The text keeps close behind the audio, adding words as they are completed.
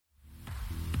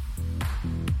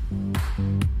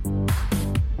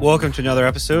Welcome to another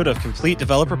episode of Complete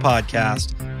Developer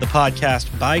Podcast, the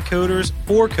podcast by coders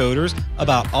for coders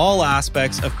about all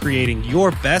aspects of creating your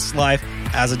best life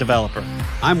as a developer.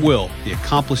 I'm Will, the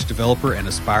accomplished developer and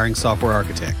aspiring software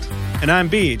architect. And I'm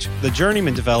Beej, the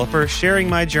journeyman developer sharing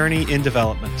my journey in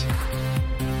development.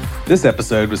 This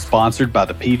episode was sponsored by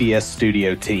the PVS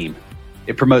Studio team.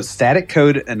 It promotes static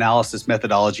code analysis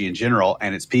methodology in general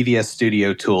and its PVS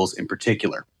Studio tools in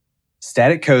particular.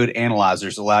 Static code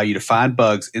analyzers allow you to find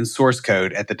bugs in source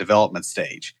code at the development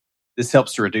stage. This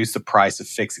helps to reduce the price of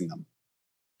fixing them.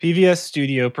 PVS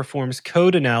Studio performs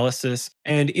code analysis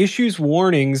and issues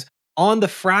warnings on the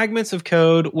fragments of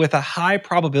code with a high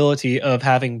probability of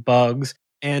having bugs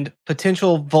and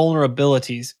potential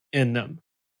vulnerabilities in them.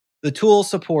 The tool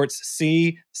supports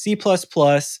C, C++,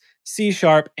 C#,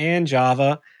 and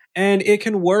Java, and it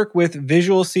can work with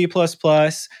Visual C++,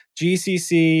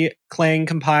 GCC, Clang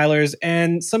compilers,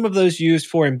 and some of those used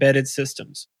for embedded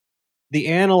systems. The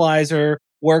analyzer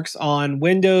works on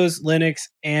Windows, Linux,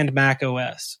 and Mac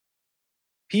OS.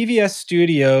 PVS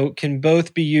Studio can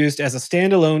both be used as a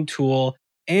standalone tool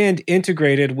and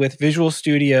integrated with Visual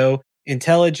Studio,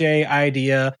 IntelliJ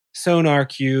IDEA,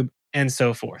 SonarQube, and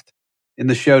so forth. In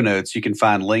the show notes, you can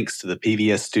find links to the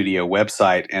PVS Studio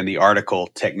website and the article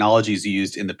Technologies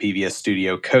Used in the PVS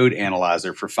Studio Code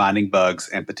Analyzer for Finding Bugs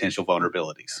and Potential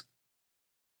Vulnerabilities.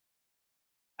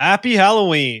 Happy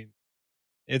Halloween!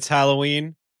 It's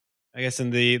Halloween, I guess,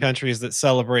 in the countries that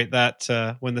celebrate that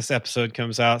when this episode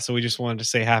comes out. So we just wanted to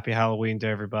say happy Halloween to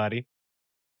everybody.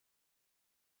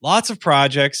 Lots of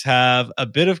projects have a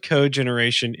bit of code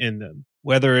generation in them,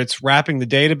 whether it's wrapping the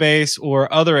database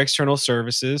or other external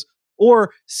services,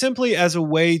 or simply as a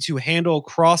way to handle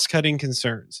cross-cutting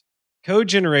concerns. Code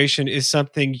generation is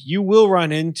something you will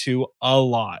run into a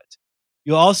lot.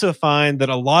 You'll also find that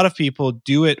a lot of people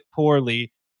do it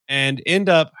poorly and end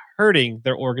up hurting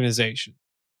their organization.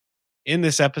 In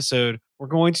this episode, we're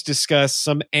going to discuss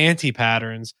some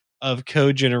anti-patterns of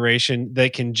code generation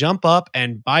that can jump up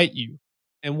and bite you,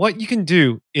 and what you can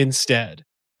do instead.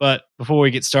 But before we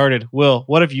get started, Will,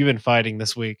 what have you been fighting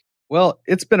this week? Well,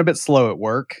 it's been a bit slow at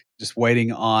work, just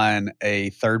waiting on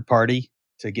a third party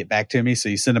to get back to me. So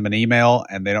you send them an email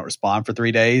and they don't respond for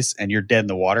 3 days and you're dead in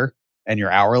the water and you're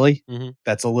hourly. Mm-hmm.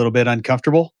 That's a little bit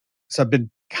uncomfortable. So I've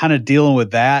been kind of dealing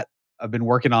with that. I've been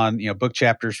working on, book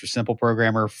chapters for Simple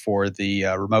Programmer for the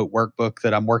remote workbook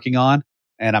that I'm working on.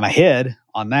 And I'm ahead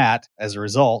on that as a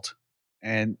result.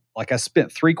 And I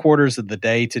spent 3/4 of the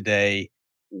day today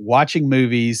watching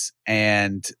movies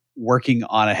and working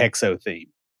on a Hexo theme.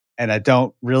 And I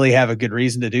don't really have a good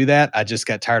reason to do that. I just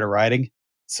got tired of writing.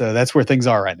 So that's where things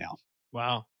are right now.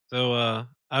 Wow. So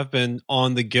I've been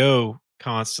on the go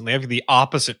constantly. I have the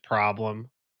opposite problem.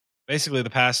 Basically,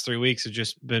 the past 3 weeks have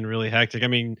just been really hectic. I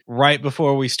mean, right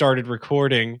before we started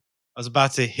recording, I was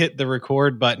about to hit the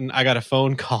record button. I got a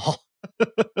phone call.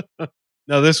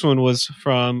 Now, this one was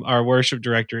from our worship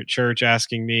director at church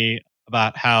asking me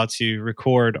about how to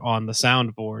record on the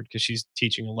soundboard because she's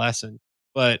teaching a lesson.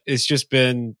 But it's just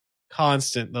been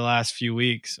constant the last few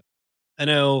weeks. I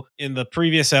know in the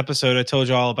previous episode, I told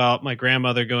you all about my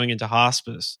grandmother going into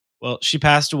hospice. Well, she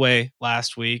passed away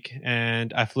last week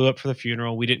and I flew up for the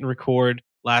funeral. We didn't record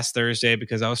last Thursday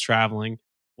because I was traveling.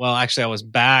 Well, actually I was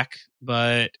back,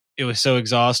 but it was so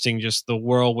exhausting, just the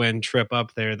whirlwind trip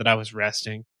up there, that I was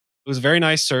resting. It was a very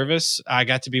nice service. I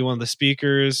got to be one of the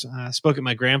speakers. I spoke at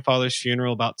my grandfather's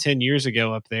funeral about 10 years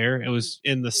ago up there. It was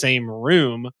in the same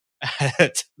room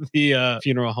at the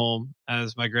funeral home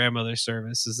as my grandmother's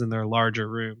service is in their larger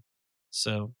room.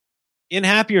 So in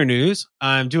happier news,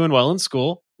 I'm doing well in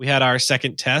school. We had our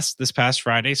second test this past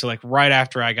Friday. So right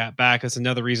after I got back, that's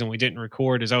another reason we didn't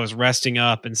record, is I was resting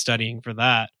up and studying for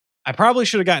that. I probably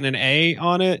should have gotten an A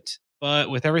on it, but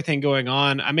with everything going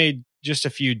on, I made just a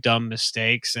few dumb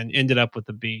mistakes and ended up with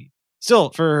a B.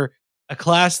 Still, for a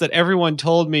class that everyone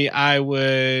told me I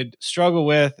would struggle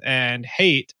with and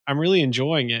hate, I'm really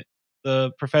enjoying it.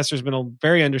 The professor's been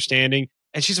very understanding,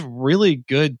 and she's a really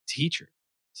good teacher.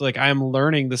 So I'm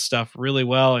learning this stuff really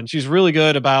well, and she's really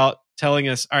good about telling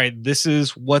us, all right, this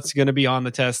is what's going to be on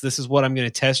the test. This is what I'm going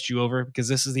to test you over because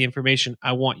this is the information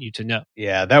I want you to know.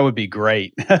 Yeah, that would be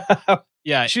great.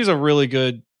 Yeah, she's a really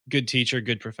good teacher,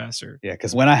 good professor. Yeah,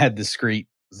 because when I had discrete,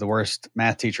 it was the worst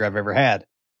math teacher I've ever had.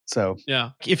 So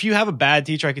yeah, if you have a bad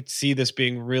teacher, I could see this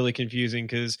being really confusing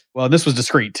because... Well, this was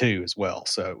discrete too as well.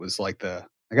 So it was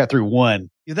I got through one.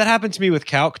 Yeah, that happened to me with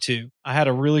Calc 2. I had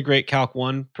a really great Calc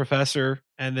 1 professor,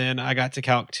 and then I got to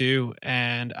Calc 2,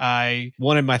 and I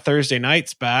wanted my Thursday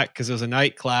nights back because it was a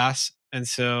night class. And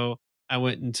so I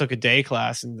went and took a day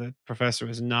class, and the professor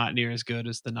was not near as good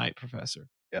as the night professor.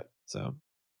 Yep. So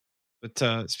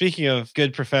But speaking of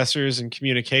good professors and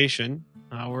communication,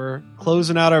 we're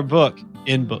closing out our book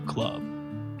in book club.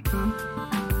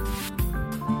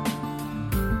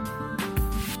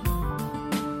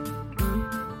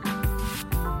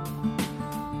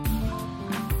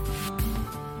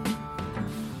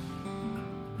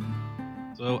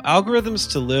 So,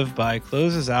 Algorithms to Live By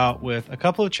closes out with a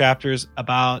couple of chapters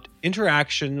about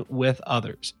interaction with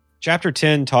others. Chapter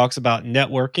 10 talks about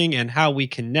networking and how we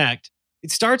connect. It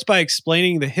starts by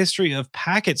explaining the history of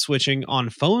packet switching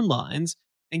on phone lines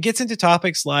and gets into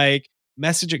topics like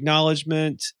message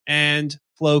acknowledgement and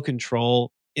flow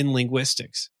control in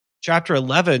linguistics. Chapter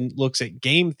 11 looks at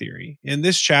game theory. In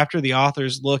this chapter, the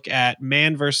authors look at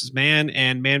man versus man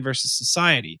and man versus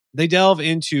society. They delve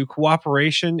into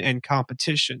cooperation and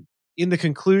competition. In the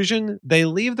conclusion, they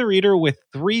leave the reader with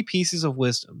 3 pieces of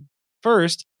wisdom.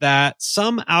 First, that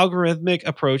some algorithmic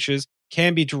approaches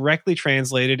can be directly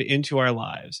translated into our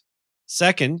lives.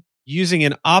 Second, using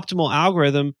an optimal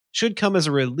algorithm should come as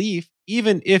a relief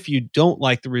even if you don't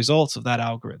like the results of that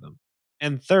algorithm.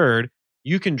 And third,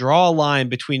 you can draw a line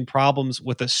between problems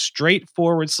with a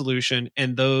straightforward solution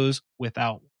and those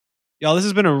without. Y'all, this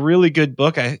has been a really good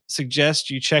book. I suggest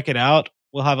you check it out.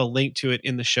 We'll have a link to it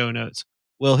in the show notes.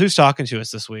 Will, who's talking to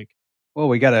us this week? Well,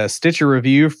 we got a Stitcher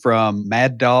review from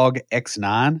Mad Dog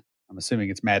X9. I'm assuming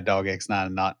it's Mad Dog X9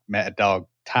 and not Mad Dog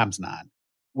times 9.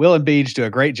 Will and Beej do a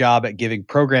great job at giving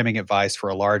programming advice for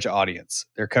a large audience.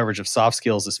 Their coverage of soft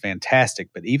skills is fantastic,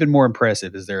 but even more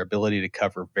impressive is their ability to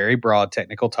cover very broad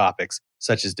technical topics,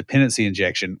 such as dependency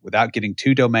injection, without getting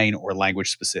too domain or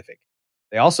language specific.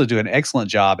 They also do an excellent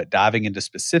job at diving into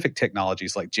specific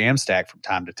technologies like Jamstack from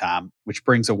time to time, which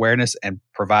brings awareness and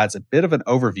provides a bit of an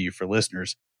overview for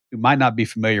listeners who might not be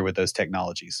familiar with those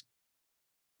technologies.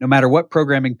 No matter what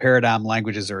programming paradigm,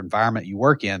 languages, or environment you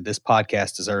work in, this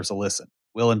podcast deserves a listen.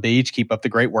 Will and Beej, keep up the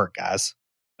great work, guys.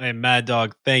 Hey, Mad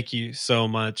Dog, thank you so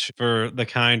much for the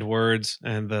kind words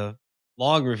and the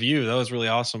long review. That was really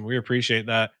awesome. We appreciate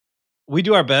that. We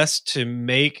do our best to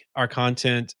make our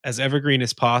content as evergreen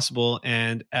as possible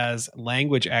and as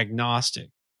language agnostic.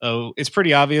 So it's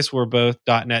pretty obvious we're both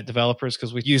 .NET developers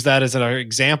because we use that as our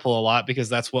example a lot because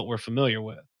that's what we're familiar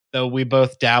with. Though we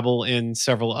both dabble in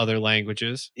several other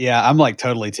languages. Yeah, I'm like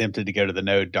totally tempted to go to the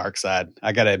Node dark side.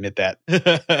 I got to admit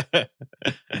that.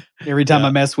 Every time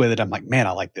I mess with it, I'm like, man,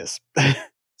 I like this.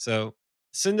 So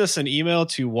send us an email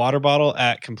to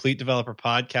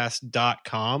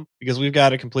waterbottle@completedeveloperpodcast.com because we've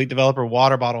got a Complete Developer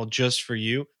water bottle just for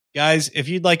you. Guys, if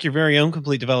you'd like your very own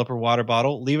Complete Developer water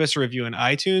bottle, leave us a review in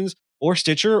iTunes or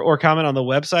Stitcher or comment on the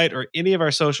website or any of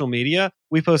our social media.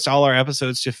 We post all our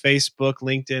episodes to Facebook,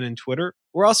 LinkedIn, and Twitter.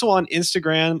 We're also on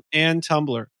Instagram and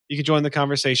Tumblr. You can join the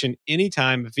conversation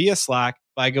anytime via Slack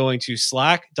by going to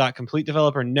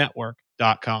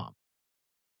slack.completedevelopernetwork.com.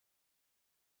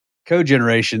 Code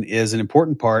generation is an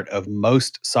important part of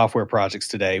most software projects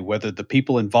today, whether the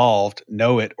people involved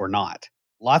know it or not.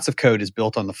 Lots of code is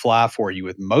built on the fly for you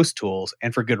with most tools,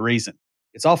 and for good reason.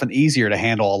 It's often easier to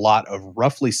handle a lot of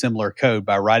roughly similar code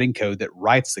by writing code that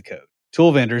writes the code.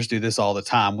 Tool vendors do this all the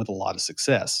time with a lot of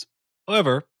success.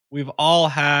 However, we've all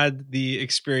had the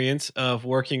experience of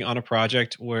working on a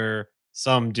project where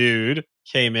some dude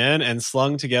came in and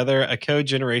slung together a code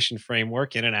generation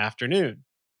framework in an afternoon.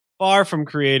 Far from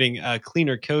creating a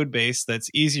cleaner code base that's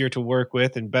easier to work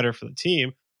with and better for the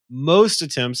team, most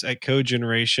attempts at code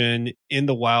generation in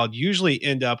the wild usually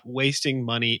end up wasting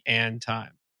money and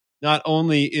time. Not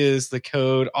only is the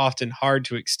code often hard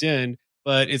to extend,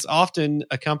 but it's often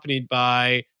accompanied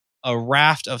by a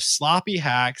raft of sloppy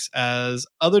hacks as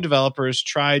other developers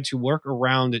try to work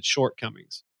around its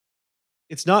shortcomings.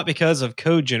 It's not because of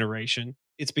code generation.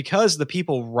 It's because the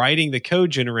people writing the code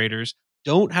generators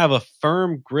don't have a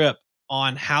firm grip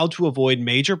on how to avoid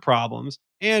major problems,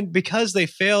 and because they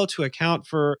fail to account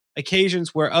for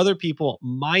occasions where other people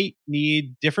might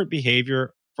need different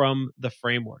behavior from the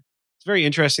framework. It's very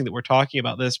interesting that we're talking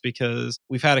about this because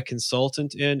we've had a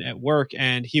consultant in at work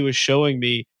and he was showing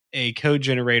me a code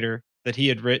generator that he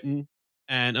had written.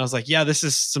 And I was like, yeah, this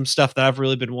is some stuff that I've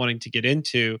really been wanting to get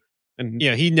into. And,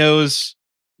 you know, he knows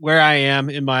where I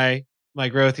am in my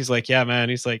growth. He's like, yeah, man.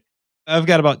 He's like, I've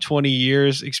got about 20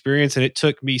 years experience and it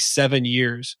took me 7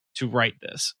 years to write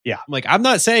this. Yeah. I'm like, I'm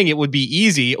not saying it would be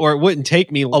easy or it wouldn't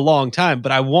take me a long time,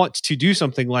 but I want to do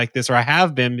something like this, or I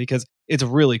have been, because it's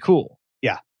really cool.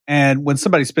 Yeah. And when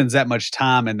somebody spends that much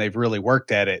time and they've really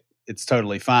worked at it, it's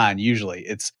totally fine. Usually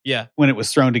it's when it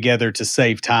was thrown together to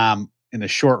save time in the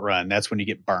short run, that's when you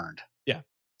get burned. Yeah.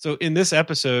 So in this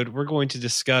episode, we're going to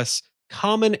discuss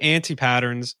common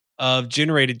anti-patterns of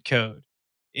generated code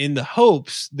in the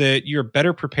hopes that you're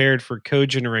better prepared for code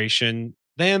generation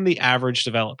than the average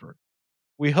developer.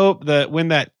 We hope that when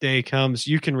that day comes,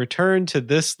 you can return to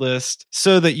this list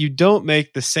so that you don't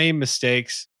make the same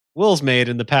mistakes Will's made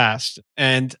in the past,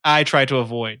 and I try to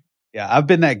avoid. Yeah, I've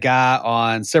been that guy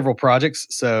on several projects.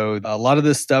 So a lot of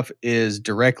this stuff is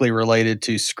directly related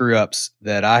to screw ups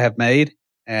that I have made.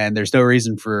 And there's no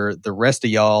reason for the rest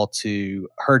of y'all to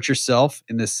hurt yourself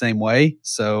in this same way.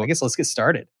 So I guess let's get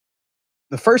started.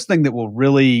 The first thing that will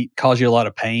really cause you a lot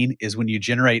of pain is when you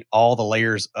generate all the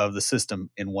layers of the system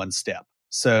in one step.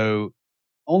 So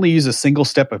only use a single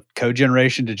step of code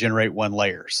generation to generate one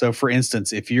layer. So for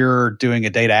instance, if you're doing a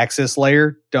data access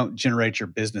layer, don't generate your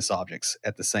business objects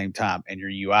at the same time and your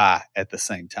UI at the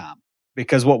same time.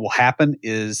 Because what will happen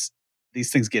is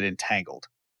these things get entangled.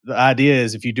 The idea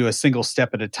is if you do a single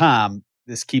step at a time,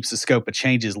 this keeps the scope of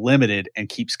changes limited and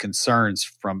keeps concerns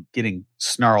from getting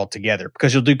snarled together,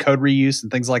 because you'll do code reuse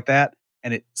and things like that.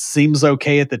 And it seems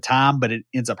okay at the time, but it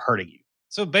ends up hurting you.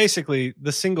 So basically,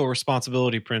 the single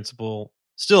responsibility principle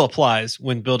still applies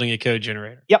when building a code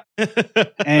generator. Yep.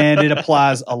 And it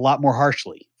applies a lot more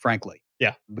harshly, frankly.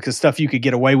 Yeah. Because stuff you could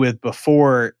get away with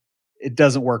before, it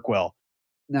doesn't work well.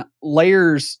 Now,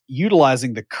 layers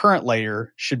utilizing the current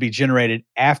layer should be generated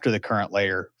after the current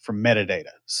layer from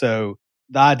metadata. So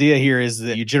the idea here is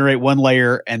that you generate one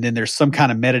layer and then there's some kind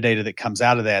of metadata that comes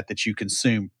out of that you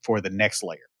consume for the next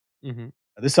layer. Mm-hmm.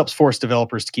 This helps force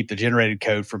developers to keep the generated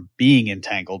code from being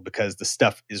entangled, because the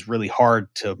stuff is really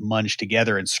hard to munge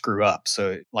together and screw up.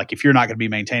 So like if you're not going to be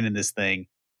maintaining this thing,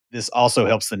 this also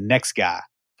helps the next guy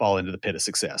fall into the pit of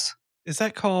success. Is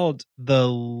that called the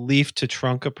leaf to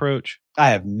trunk approach? I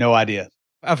have no idea.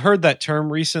 I've heard that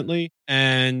term recently,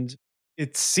 and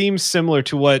it seems similar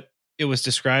to what it was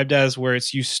described as, where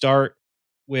it's you start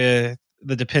with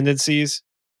the dependencies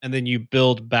and then you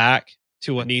build back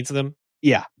to what needs them.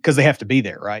 Yeah, because they have to be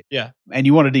there, right? Yeah. And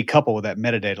you want to decouple with that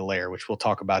metadata layer, which we'll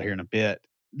talk about here in a bit.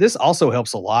 This also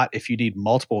helps a lot if you need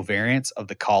multiple variants of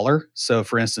the caller. So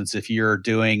for instance, if you're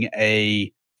doing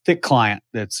a thick client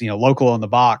that's local on the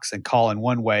box and call in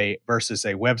one way versus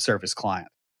a web service client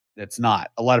that's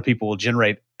not. A lot of people will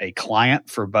generate a client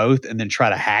for both and then try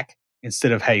to hack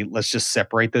instead of, hey, let's just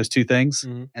separate those two things.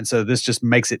 Mm-hmm. And so this just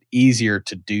makes it easier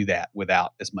to do that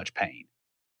without as much pain.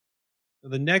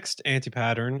 The next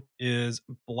anti-pattern is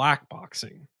black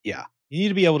boxing. Yeah. You need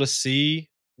to be able to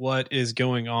see what is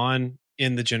going on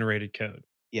in the generated code.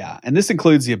 Yeah. And this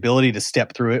includes the ability to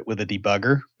step through it with a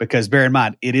debugger, because bear in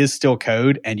mind, it is still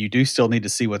code and you do still need to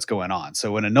see what's going on.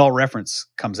 So when a null reference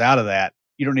comes out of that,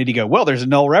 you don't need to go, well, there's a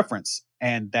null reference.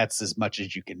 And that's as much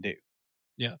as you can do.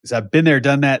 Yeah. Because I've been there,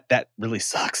 done that. That really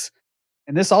sucks.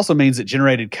 And this also means that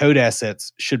generated code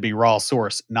assets should be raw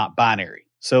source, not binary.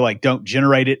 So like don't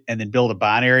generate it and then build a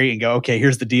binary and go, okay,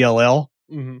 here's the DLL.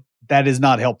 Mm-hmm. That is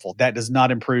not helpful. That does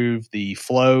not improve the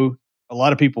flow. A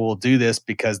lot of people will do this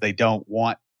because they don't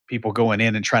want people going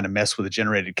in and trying to mess with the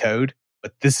generated code,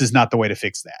 but this is not the way to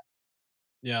fix that.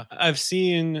 Yeah. I've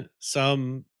seen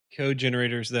some code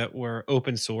generators that were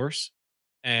open source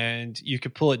and you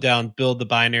could pull it down, build the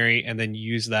binary, and then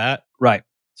use that. Right.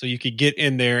 So you could get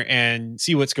in there and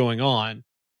see what's going on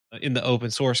in the open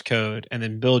source code and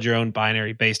then build your own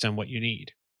binary based on what you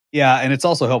need. Yeah. And it's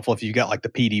also helpful if you've got like the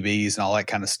PDBs and all that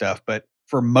kind of stuff. But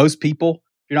for most people,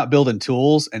 if you're not building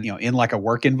tools and, in like a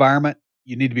work environment,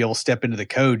 you need to be able to step into the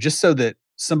code just so that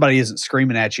somebody isn't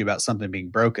screaming at you about something being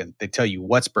broken. They tell you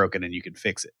what's broken and you can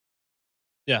fix it.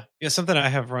 Yeah. Yeah. Something I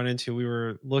have run into, we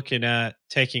were looking at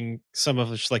taking some of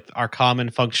just like our common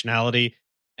functionality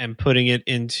and putting it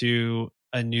into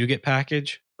a NuGet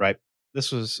package. Right.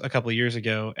 This was a couple of years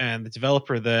ago, and the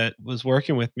developer that was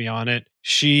working with me on it,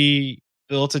 she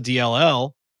built a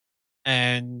DLL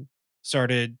and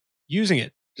started using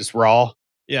it. Just raw?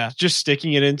 Yeah, just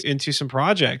sticking it into some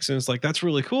projects. And it's like, that's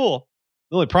really cool.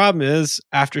 The only problem is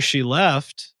after she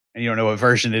left... And you don't know what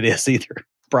version it is either,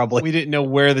 probably. We didn't know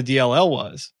where the DLL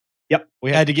was. Yep.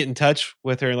 We had to get in touch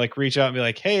with her and like reach out and be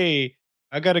like, hey,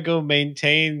 I got to go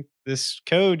maintain this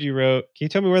code you wrote. Can you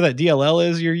tell me where that DLL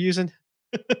is you're using?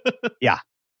 Yeah.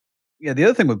 Yeah. The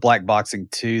other thing with black boxing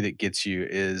too that gets you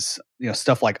is,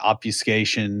 stuff like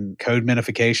obfuscation, code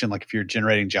minification. Like if you're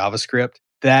generating JavaScript,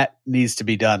 that needs to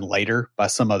be done later by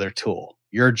some other tool.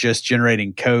 You're just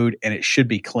generating code and it should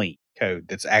be clean code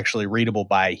that's actually readable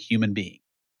by a human being.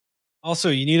 Also,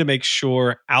 you need to make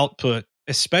sure output,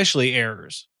 especially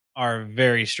errors, are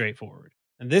very straightforward.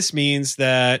 And this means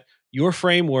that your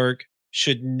framework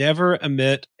should never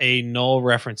emit a null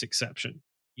reference exception.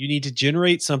 You need to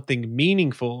generate something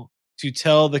meaningful to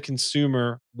tell the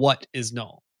consumer what is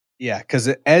null. Yeah, because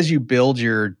as you build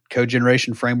your code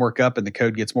generation framework up and the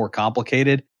code gets more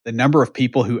complicated, the number of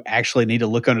people who actually need to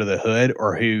look under the hood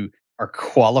or who are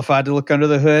qualified to look under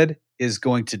the hood is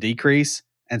going to decrease.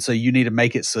 And so you need to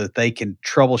make it so that they can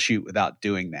troubleshoot without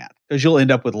doing that, because you'll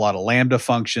end up with a lot of Lambda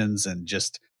functions and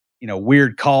just,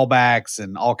 weird callbacks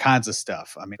and all kinds of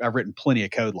stuff. I mean, I've written plenty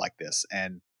of code like this,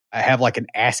 and I have like an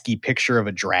ASCII picture of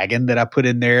a dragon that I put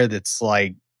in there that's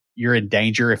like, you're in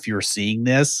danger if you're seeing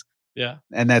this. Yeah.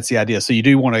 And that's the idea. So you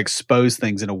do want to expose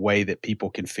things in a way that people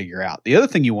can figure out. The other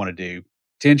thing you want to do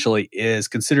potentially is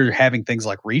consider having things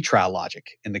like retry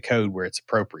logic in the code where it's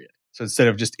appropriate. So instead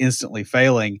of just instantly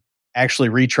failing, actually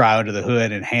retry under the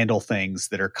hood and handle things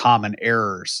that are common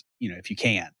errors, if you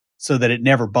can, so that it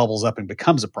never bubbles up and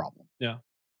becomes a problem. Yeah.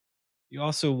 You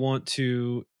also want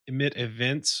to emit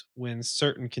events when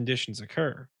certain conditions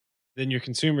occur. Then your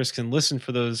consumers can listen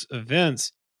for those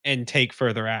events and take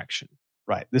further action.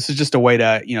 Right. This is just a way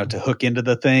to, to hook into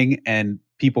the thing and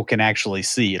people can actually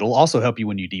see. It'll also help you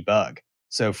when you debug.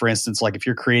 So for instance, like if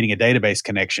you're creating a database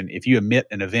connection, if you emit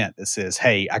an event that says,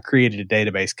 hey, I created a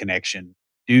database connection,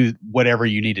 do whatever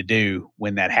you need to do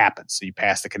when that happens. So you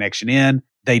pass the connection in,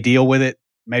 they deal with it.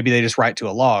 Maybe they just write to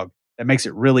a log. That makes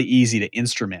it really easy to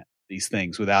instrument these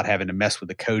things without having to mess with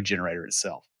the code generator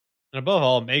itself. And above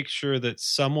all, make sure that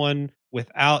someone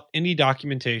without any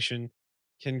documentation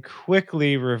can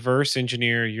quickly reverse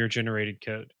engineer your generated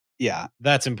code. Yeah.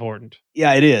 That's important.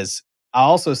 Yeah, it is. I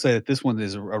also say that this one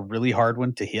is a really hard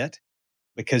one to hit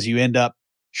because you end up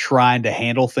trying to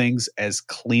handle things as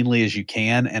cleanly as you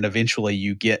can. And eventually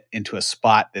you get into a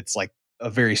spot that's like a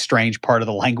very strange part of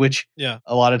the language. Yeah.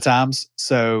 A lot of times.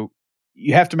 So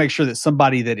you have to make sure that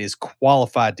somebody that is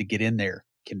qualified to get in there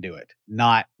can do it,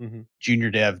 not junior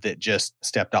dev that just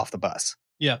stepped off the bus.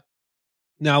 Yeah.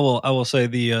 Now, I will say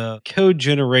the code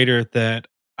generator that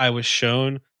I was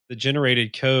shown, the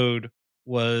generated code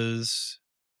was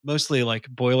mostly like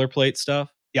boilerplate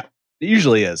stuff. Yeah, it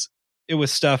usually is. It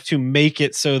was stuff to make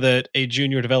it so that a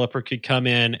junior developer could come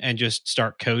in and just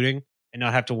start coding and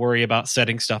not have to worry about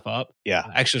setting stuff up. Yeah.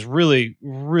 Actually, it's really,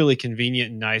 really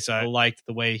convenient and nice. I liked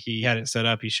the way he had it set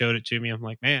up. He showed it to me. I'm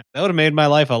like, man, that would have made my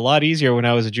life a lot easier when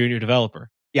I was a junior developer.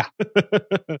 Yeah.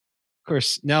 Of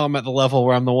course, now I'm at the level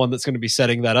where I'm the one that's going to be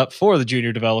setting that up for the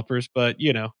junior developers, but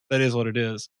that is what it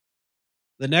is.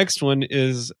 The next one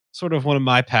is sort of one of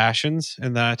my passions,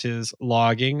 and that is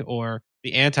logging, or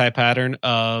the anti-pattern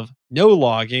of no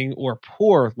logging or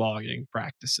poor logging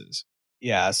practices.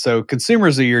 Yeah. So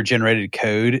consumers of your generated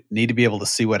code need to be able to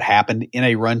see what happened in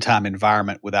a runtime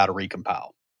environment without a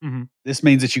recompile. Mm-hmm. This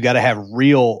means that you got to have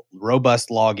real robust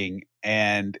logging,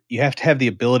 and you have to have the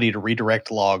ability to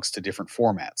redirect logs to different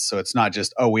formats. So it's not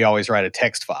just, we always write a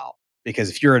text file.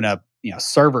 Because if you're in a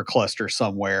server cluster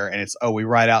somewhere and it's, we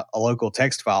write out a local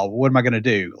text file, what am I going to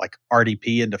do? Like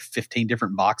RDP into 15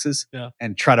 different boxes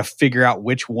and try to figure out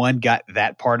which one got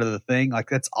that part of the thing? Like,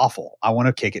 that's awful. I want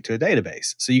to kick it to a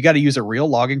database. So you got to use a real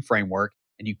logging framework,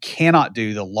 and you cannot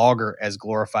do the logger as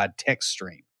glorified text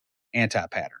stream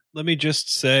anti-pattern. Let me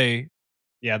just say,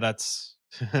 that's,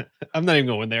 I'm not even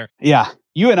going there. Yeah.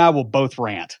 You and I will both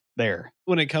rant there.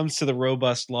 When it comes to the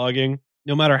robust logging,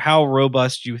 no matter how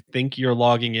robust you think your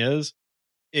logging is,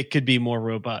 it could be more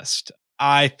robust.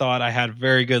 I thought I had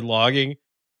very good logging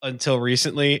until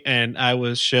recently, and I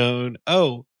was shown,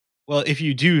 if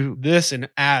you do this and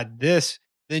add this,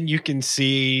 then you can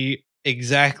see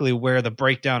exactly where the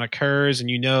breakdown occurs,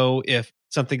 and if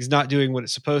something's not doing what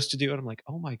it's supposed to do. And I'm like,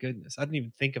 oh my goodness, I didn't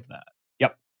even think of that.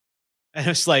 Yep. And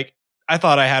it's like, I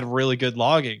thought I had really good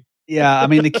logging. Yeah, I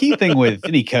mean, the key thing with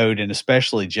any code, and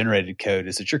especially generated code,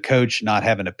 is that your code should not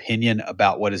have an opinion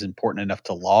about what is important enough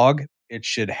to log. It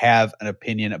should have an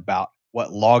opinion about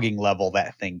what logging level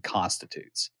that thing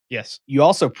constitutes. Yes. You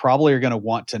also probably are going to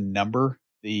want to number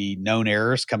the known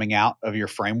errors coming out of your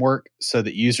framework so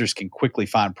that users can quickly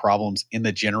find problems in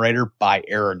the generator by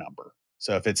error number.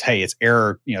 So if it's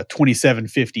error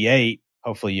 2758,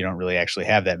 hopefully you don't really actually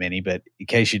have that many, but in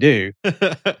case you do,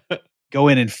 go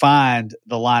in and find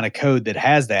the line of code that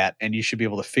has that, and you should be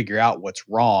able to figure out what's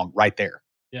wrong right there.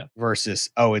 Yeah. Versus,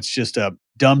 it's just a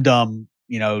dum-dum,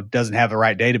 doesn't have the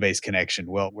right database connection.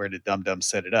 Well, where did dum-dum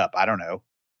set it up? I don't know.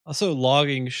 Also,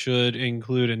 logging should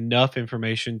include enough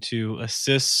information to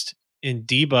assist in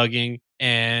debugging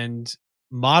and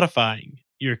modifying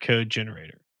your code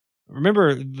generator.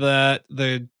 Remember that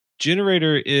the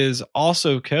generator is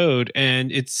also code,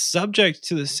 and it's subject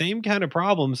to the same kind of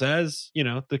problems as,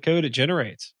 the code it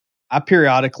generates. I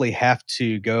periodically have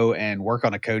to go and work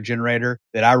on a code generator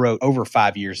that I wrote over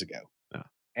 5 years ago. Yeah.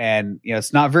 And,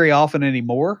 it's not very often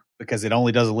anymore because it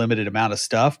only does a limited amount of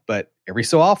stuff, but every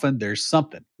so often there's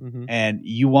something. Mm-hmm. And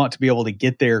you want to be able to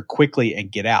get there quickly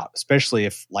and get out, especially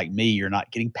if, like me, you're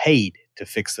not getting paid to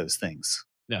fix those things.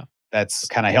 Yeah. That's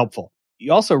kind of helpful.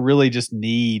 You also really just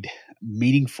need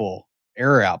meaningful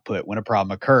error output when a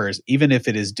problem occurs, even if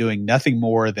it is doing nothing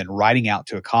more than writing out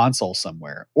to a console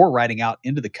somewhere or writing out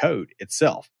into the code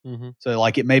itself. So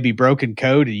like it may be broken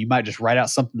code and you might just write out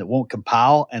something that won't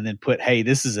compile and then put, hey,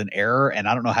 this is an error and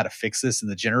I don't know how to fix this in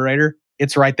the generator.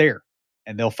 It's right there.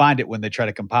 And they'll find it when they try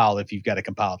to compile if you've got a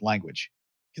compiled language.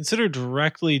 Consider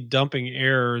directly dumping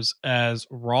errors as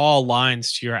raw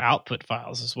lines to your output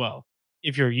files as well.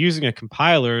 If you're using a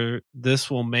compiler, this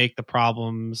will make the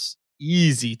problems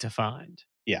easy to find.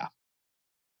 Yeah.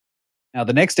 Now,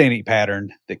 the next standing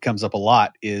pattern that comes up a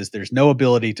lot is there's no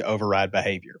ability to override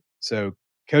behavior. So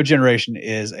code generation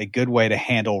is a good way to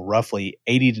handle roughly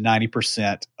 80 to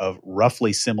 90% of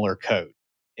roughly similar code.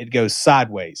 It goes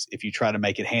sideways if you try to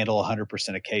make it handle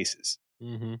 100% of cases.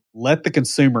 Let the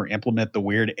consumer implement the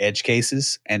weird edge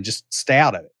cases and just stay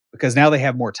out of it because now they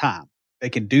have more time. They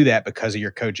can do that because of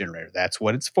your code generator. That's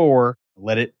what it's for.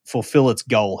 Let it fulfill its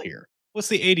goal here. What's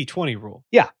the 80-20 rule?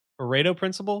 Yeah. Pareto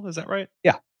principle, is that right?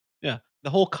 Yeah. Yeah.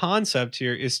 The whole concept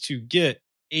here is to get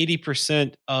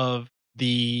 80% of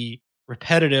the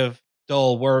repetitive,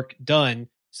 dull work done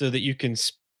so that you can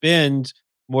spend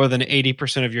more than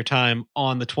 80% of your time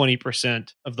on the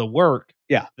 20% of the work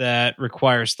that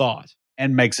requires thought.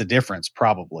 And makes a difference,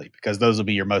 probably, because those will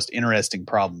be your most interesting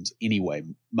problems anyway,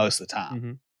 most of the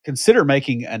time. Consider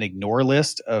making an ignore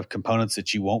list of components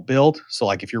that you won't build. So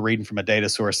like if you're reading from a data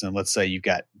source and let's say you've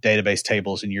got database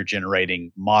tables and you're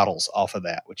generating models off of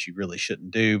that, which you really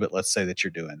shouldn't do, but let's say that you're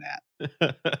doing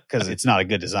that because it's not a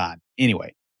good design.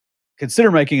 Anyway, consider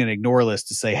making an ignore list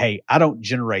to say, hey, I don't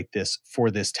generate this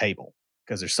for this table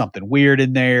because there's something weird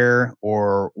in there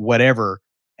or whatever,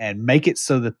 and make it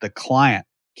so that the client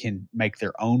can make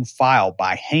their own file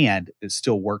by hand that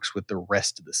still works with the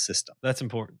rest of the system. That's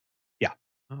important. Yeah.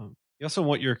 You also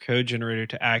want your code generator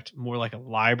to act more like a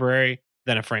library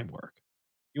than a framework.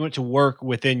 You want it to work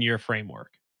within your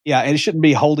framework. Yeah, and it shouldn't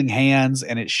be holding hands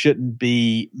and it shouldn't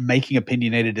be making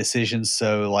opinionated decisions.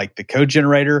 So like the code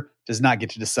generator does not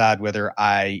get to decide whether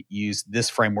I use this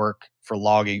framework for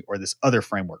logging or this other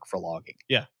framework for logging.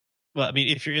 Yeah. Well, I mean,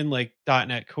 if you're in like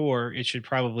 .NET Core, it should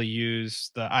probably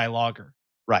use the iLogger.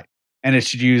 Right. And it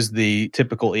should use the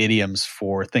typical idioms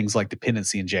for things like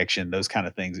dependency injection, those kind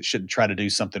of things. It shouldn't try to do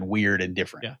something weird and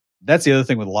different. Yeah. That's the other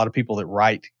thing with a lot of people that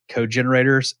write code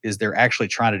generators is they're actually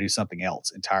trying to do something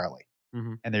else entirely.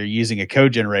 And they're using a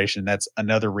code generation. That's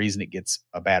another reason it gets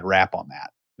a bad rap on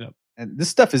that. Yep. And this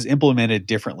stuff is implemented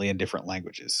differently in different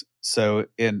languages. So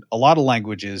in a lot of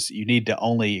languages, you need to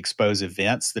only expose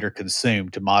events that are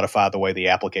consumed to modify the way the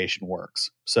application works.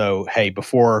 So, hey,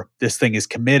 before this thing is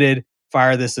committed,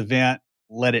 fire this event,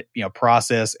 let it,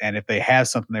 process. And if they have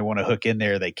something they want to hook in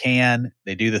there, they can.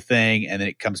 They do the thing, and then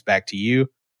it comes back to you.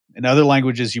 In other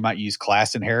languages, you might use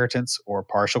class inheritance or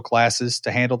partial classes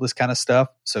to handle this kind of stuff.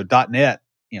 So .NET,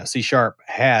 C#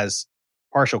 has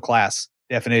partial class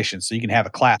definitions. So you can have a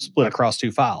class split across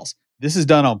two files. This is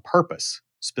done on purpose,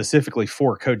 specifically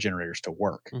for code generators to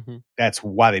work. That's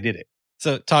why they did it.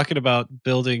 So talking about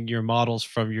building your models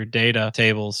from your data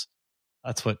tables,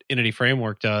 that's what Entity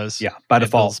Framework does. Yeah, by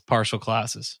default. Partial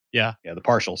classes. Yeah. Yeah, the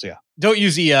partials, yeah. Don't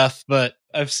use EF, but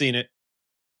I've seen it.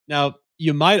 Now,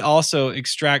 you might also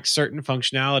extract certain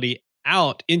functionality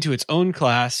out into its own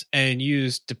class and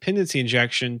use dependency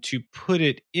injection to put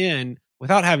it in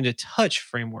without having to touch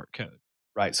framework code.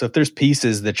 Right. So if there's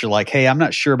pieces that you're like, hey, I'm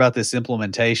not sure about this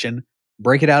implementation,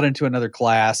 break it out into another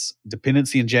class,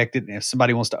 dependency inject it, and if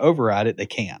somebody wants to override it, they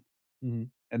can.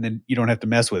 And then you don't have to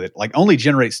mess with it. Like only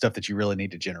generate stuff that you really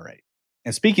need to generate.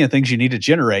 And speaking of things you need to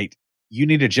generate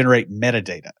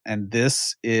metadata. And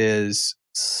this is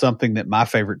something that my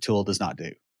favorite tool does not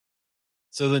do.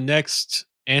 So the next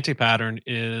anti-pattern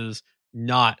is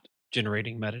not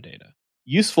generating metadata.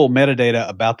 Useful metadata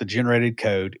about the generated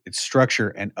code, its structure,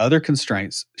 and other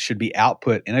constraints should be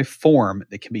output in a form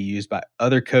that can be used by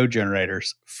other code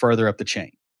generators further up the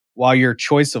chain. While your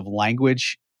choice of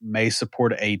language may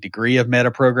support a degree of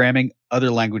metaprogramming,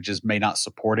 other languages may not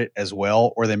support it as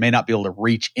well, or they may not be able to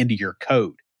reach into your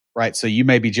code. Right. So you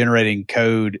may be generating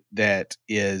code that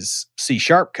is C#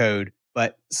 code,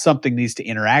 but something needs to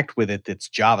interact with it that's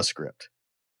JavaScript.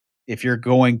 If you're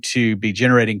going to be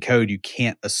generating code, you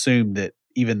can't assume that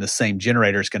even the same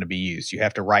generator is going to be used. You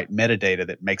have to write metadata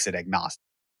that makes it agnostic.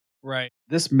 Right.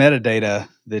 This metadata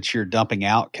that you're dumping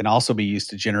out can also be used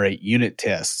to generate unit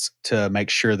tests to make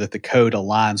sure that the code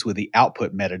aligns with the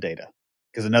output metadata.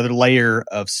 Because another layer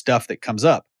of stuff that comes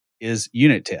up is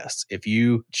unit tests. If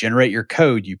you generate your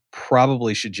code, you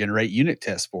probably should generate unit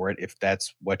tests for it if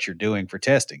that's what you're doing for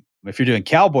testing. If you're doing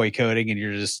cowboy coding and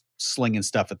you're just slinging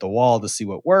stuff at the wall to see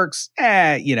what works,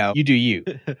 you do you.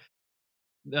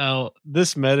 Now,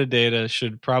 this metadata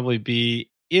should probably be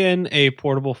in a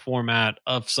portable format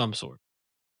of some sort.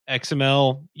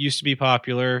 XML used to be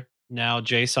popular. Now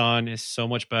JSON is so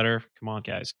much better. Come on,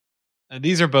 guys.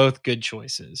 These are both good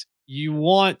choices. You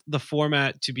want the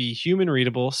format to be human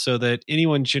readable so that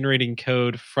anyone generating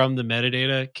code from the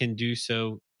metadata can do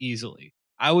so easily.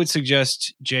 I would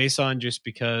suggest JSON just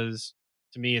because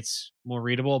to me it's more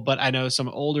readable, but I know some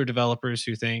older developers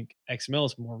who think XML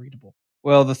is more readable.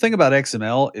 Well, the thing about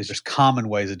XML is there's common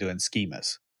ways of doing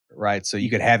schemas, right? So you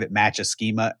could have it match a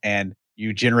schema and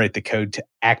you generate the code to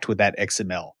act with that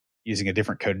XML using a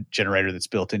different code generator that's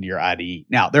built into your IDE.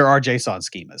 Now, there are JSON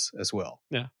schemas as well.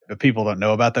 Yeah. But people don't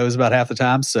know about those about half the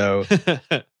time. So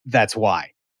that's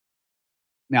why.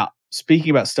 Now, speaking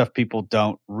about stuff people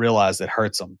don't realize that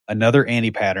hurts them, another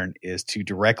anti-pattern is to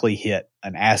directly hit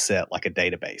an asset like a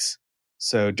database.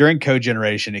 So during code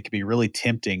generation, it can be really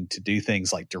tempting to do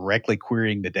things like directly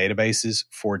querying the databases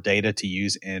for data to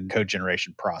use in code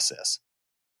generation process.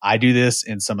 I do this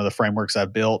in some of the frameworks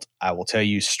I've built. I will tell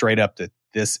you straight up that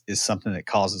this is something that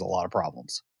causes a lot of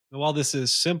problems. While this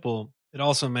is simple, it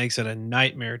also makes it a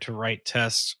nightmare to write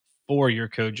tests for your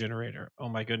code generator. Oh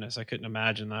my goodness, I couldn't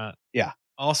imagine that. Yeah.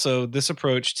 Also, this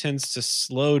approach tends to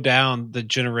slow down the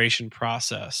generation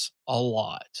process a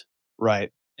lot.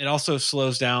 Right. It also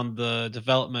slows down the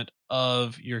development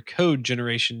of your code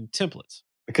generation templates.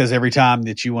 Because every time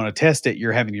that you want to test it,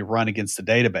 you're having to run against the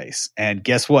database. And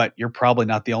guess what? You're probably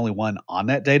not the only one on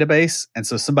that database. And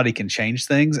so somebody can change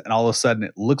things and all of a sudden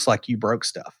it looks like you broke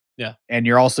stuff. Yeah. And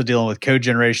you're also dealing with code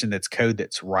generation that's code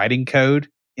that's writing code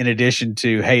in addition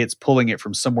to, hey, it's pulling it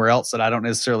from somewhere else that I don't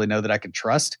necessarily know that I can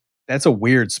trust. That's a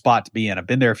weird spot to be in. I've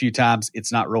been there a few times.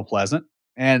 It's not real pleasant.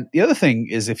 And the other thing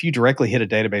is if you directly hit a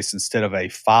database instead of a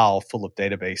file full of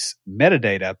database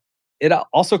metadata, it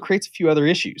also creates a few other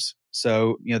issues.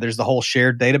 So, there's the whole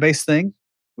shared database thing,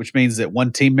 which means that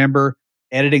one team member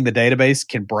editing the database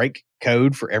can break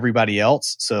code for everybody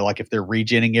else. So like if they're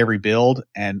regenning every build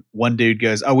and one dude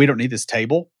goes, oh, we don't need this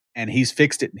table, and he's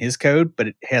fixed it in his code, but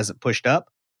it hasn't pushed up,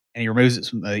 and he removes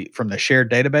it from the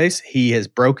shared database, he has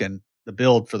broken the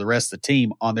build for the rest of the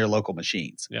team on their local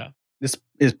machines. Yeah. This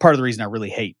is part of the reason I really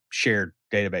hate shared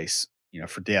database,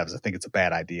 for devs. I think it's a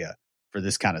bad idea for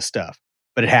this kind of stuff,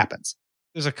 but it happens.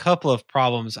 There's a couple of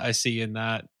problems I see in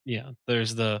that. Yeah,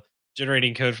 there's the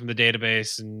generating code from the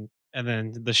database and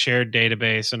then the shared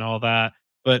database and all that.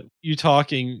 But you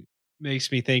talking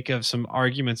makes me think of some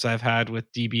arguments I've had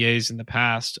with DBAs in the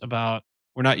past about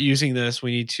we're not using this. I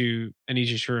need you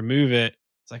to remove it.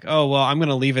 It's like, oh, well, I'm going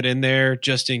to leave it in there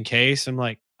just in case. I'm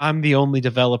like, I'm the only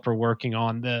developer working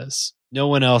on this. No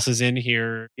one else is in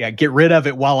here. Yeah, get rid of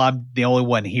it while I'm the only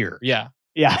one here. Yeah.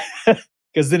 Yeah,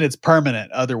 because then it's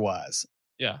permanent otherwise.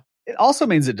 Yeah. It also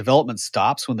means that development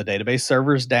stops when the database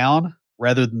server is down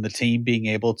rather than the team being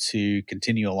able to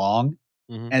continue along.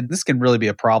 Mm-hmm. And this can really be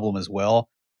a problem as well.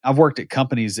 I've worked at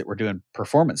companies that were doing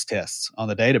performance tests on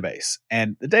the database,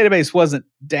 and the database wasn't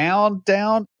down.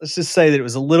 Let's just say that it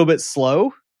was a little bit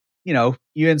slow. You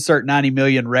insert 90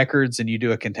 million records and you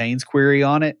do a contains query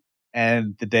on it,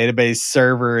 and the database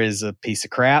server is a piece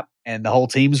of crap and the whole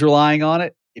team's relying on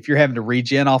it. If you're having to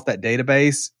regen off that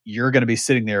database, you're going to be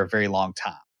sitting there a very long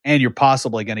time. And you're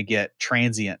possibly going to get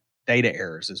transient data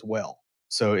errors as well.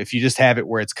 So if you just have it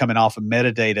where it's coming off of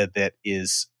metadata that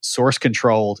is source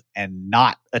controlled and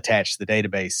not attached to the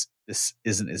database, this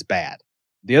isn't as bad.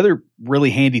 The other really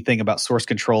handy thing about source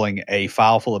controlling a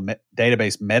file full of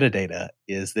database metadata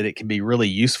is that it can be really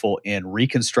useful in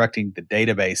reconstructing the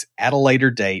database at a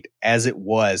later date as it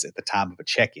was at the time of a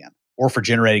check-in, or for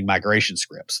generating migration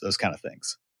scripts, those kind of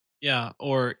things. Yeah,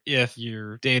 or if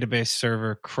your database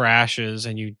server crashes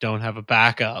and you don't have a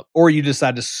backup. Or you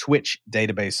decide to switch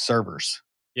database servers.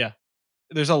 Yeah,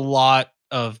 there's a lot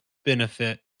of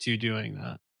benefit to doing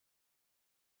that.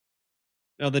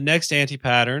 Now, the next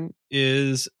anti-pattern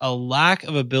is a lack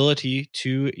of ability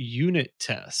to unit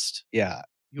test. Yeah.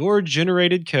 Your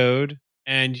generated code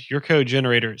and your code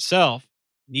generator itself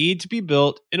need to be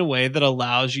built in a way that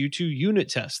allows you to unit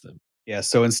test them. Yeah,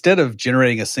 so instead of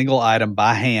generating a single item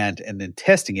by hand and then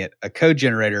testing it, a code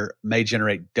generator may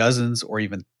generate dozens or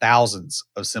even thousands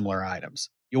of similar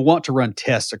items. You'll want to run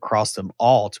tests across them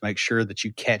all to make sure that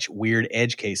you catch weird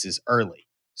edge cases early.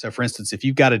 So for instance, if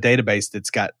you've got a database that's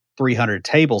got 300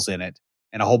 tables in it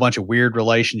and a whole bunch of weird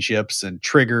relationships and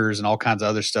triggers and all kinds of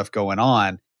other stuff going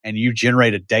on, and you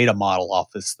generate a data model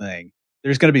off this thing,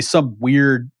 there's going to be some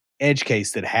weird edge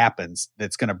case that happens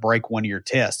that's going to break one of your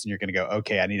tests, and you're going to go,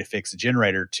 okay, I need to fix the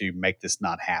generator to make this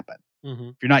not happen. Mm-hmm.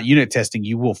 If you're not unit testing,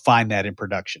 you will find that in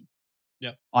production.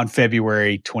 Yep. On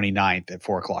February 29th at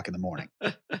 4:00 in the morning.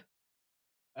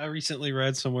 I recently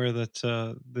read somewhere that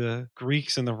the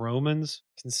Greeks and the Romans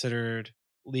considered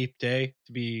leap day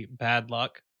to be bad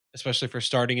luck, especially for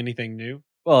starting anything new.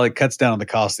 Well, it cuts down on the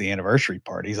cost of the anniversary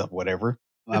parties of whatever.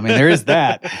 I mean, there is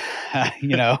that,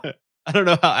 you know. I don't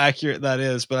know how accurate that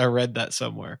is, but I read that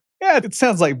somewhere. Yeah, it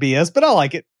sounds like BS, but I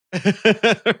like it.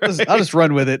 Right. I'll just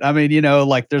run with it. I mean, you know,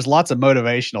 like there's lots of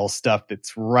motivational stuff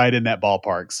that's right in that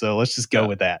ballpark. So let's just go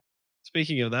with that.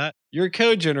 Speaking of that, your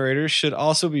code generator should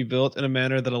also be built in a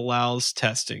manner that allows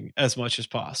testing as much as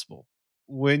possible.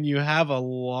 When you have a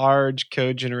large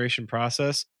code generation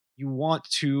process, you want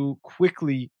to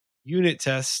quickly unit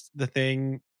test the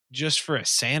thing just for a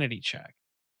sanity check.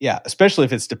 Yeah, especially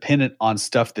if it's dependent on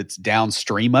stuff that's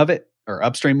downstream of it or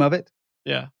upstream of it.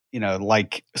 Yeah. You know,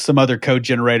 like some other code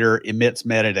generator emits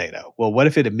metadata. Well, what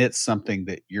if it emits something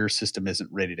that your system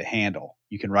isn't ready to handle?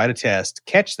 You can write a test,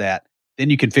 catch that, then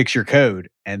you can fix your code,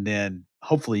 and then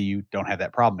hopefully you don't have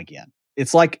that problem again.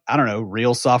 It's like, I don't know,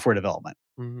 real software development.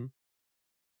 Mm-hmm.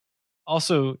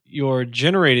 Also, your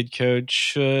generated code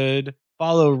should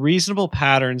follow reasonable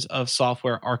patterns of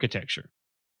software architecture.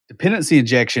 Dependency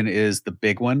injection is the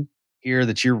big one here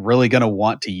that you're really going to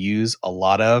want to use a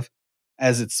lot of,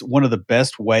 as it's one of the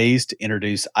best ways to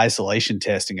introduce isolation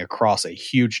testing across a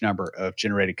huge number of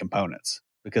generated components,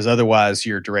 because otherwise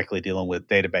you're directly dealing with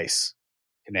database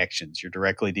connections. You're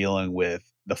directly dealing with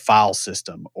the file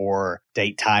system or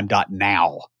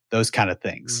datetime.now, those kind of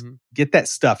things. Mm-hmm. Get that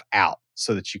stuff out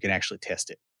so that you can actually test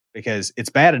it, because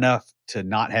it's bad enough to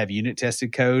not have unit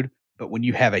tested code. But when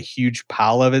you have a huge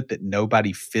pile of it that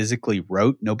nobody physically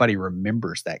wrote, nobody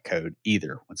remembers that code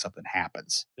either when something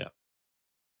happens. Yeah.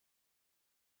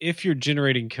 If you're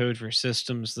generating code for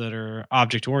systems that are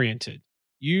object oriented,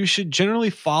 you should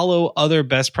generally follow other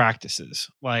best practices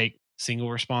like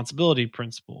single responsibility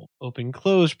principle, open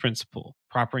close principle,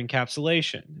 proper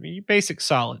encapsulation. I mean, basic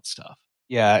solid stuff.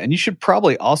 Yeah, and you should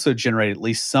probably also generate at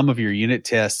least some of your unit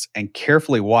tests and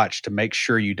carefully watch to make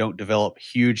sure you don't develop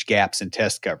huge gaps in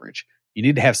test coverage. You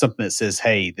need to have something that says,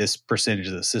 hey, this percentage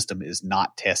of the system is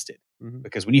not tested. Mm-hmm.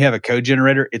 Because when you have a code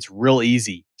generator, it's real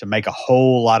easy to make a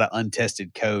whole lot of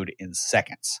untested code in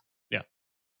seconds. Yeah.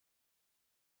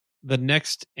 The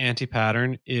next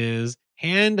anti-pattern is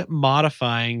hand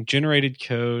modifying generated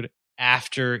code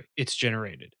after it's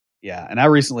generated. Yeah, and I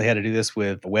recently had to do this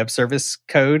with web service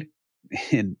code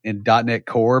in .NET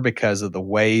Core because of the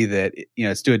way that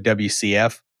it's doing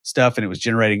WCF stuff, and it was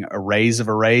generating arrays of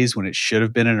arrays when it should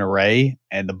have been an array,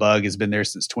 and the bug has been there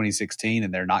since 2016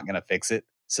 and they're not going to fix it.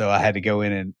 So I had to go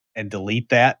in and delete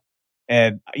that.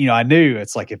 And I knew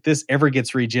it's like, if this ever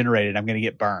gets regenerated, I'm going to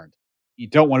get burned. You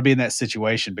don't want to be in that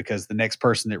situation because the next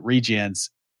person that regens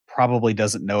probably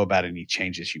doesn't know about any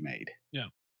changes you made. Yeah.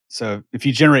 So if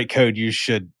you generate code, you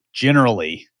should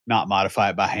generally not modify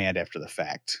it by hand after the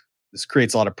fact. This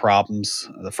creates a lot of problems.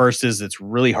 The first is it's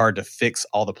really hard to fix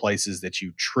all the places that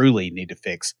you truly need to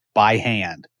fix by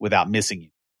hand without missing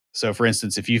it. So for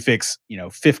instance, if you fix,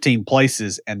 15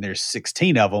 places and there's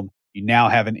 16 of them, you now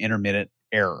have an intermittent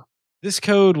error. This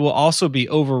code will also be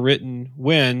overwritten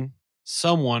when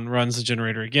someone runs the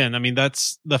generator again. I mean,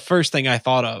 that's the first thing I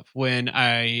thought of when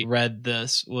I read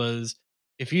this was,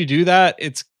 if you do that,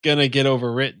 it's going to get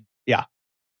overwritten. Yeah.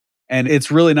 And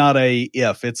it's really not a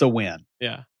if, it's a when.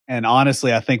 Yeah. And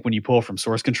honestly, I think when you pull from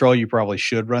source control, you probably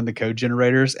should run the code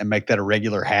generators and make that a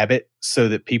regular habit so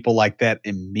that people like that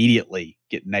immediately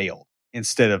get nailed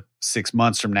instead of 6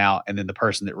 months from now and then the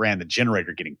person that ran the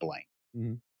generator getting blamed.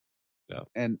 Mm-hmm. Yeah.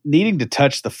 And needing to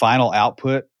touch the final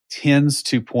output tends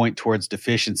to point towards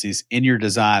deficiencies in your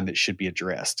design that should be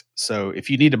addressed. So if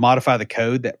you need to modify the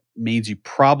code, that means you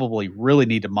probably really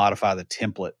need to modify the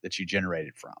template that you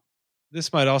generated from.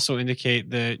 This might also indicate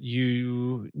that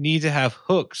you need to have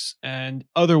hooks and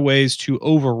other ways to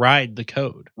override the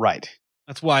code. Right.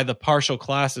 That's why the partial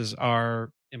classes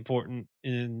are important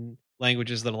in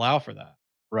languages that allow for that.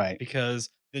 Right. Because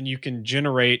then you can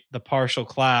generate the partial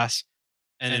class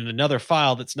and in another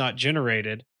file that's not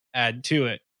generated, add to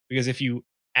it. Because if you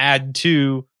add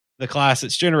to the class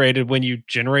that's generated, when you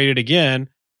generate it again,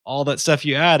 all that stuff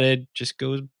you added just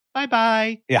goes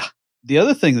bye-bye. Yeah. The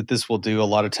other thing that this will do a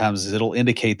lot of times is it'll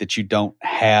indicate that you don't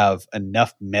have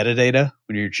enough metadata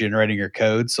when you're generating your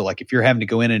code. So like if you're having to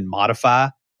go in and modify,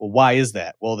 well, why is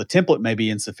that? Well, the template may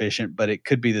be insufficient, but it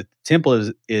could be that the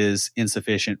template is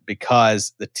insufficient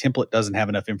because the template doesn't have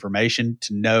enough information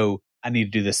to know I need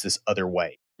to do this other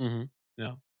way. Mm-hmm.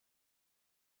 Yeah.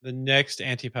 The next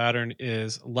anti-pattern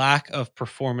is lack of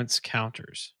performance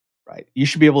counters. Right. You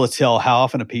should be able to tell how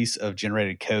often a piece of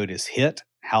generated code is hit,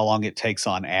 how long it takes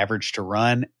on average to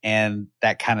run, and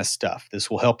that kind of stuff. This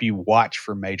will help you watch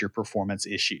for major performance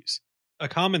issues. A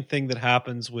common thing that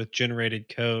happens with generated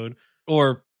code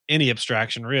or any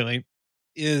abstraction really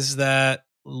is that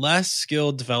less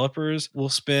skilled developers will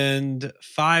spend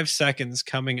 5 seconds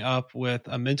coming up with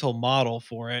a mental model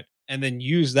for it and then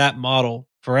use that model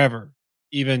forever,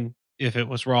 even if it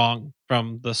was wrong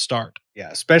from the start. Yeah,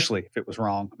 especially if it was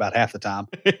wrong about half the time.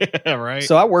 Right.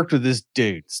 So I worked with this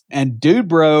dude, and dude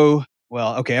bro,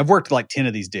 well, okay, I've worked with like 10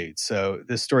 of these dudes. So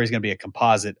this story is going to be a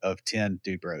composite of 10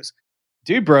 dude bros.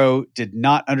 Dude bro did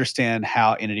not understand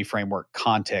how Entity Framework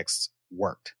contexts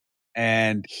worked.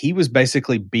 And he was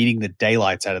basically beating the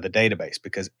daylights out of the database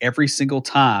because every single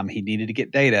time he needed to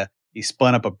get data, he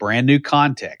spun up a brand new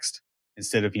context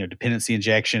instead of, dependency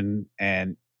injection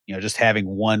and, just having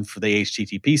one for the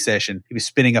HTTP session. He was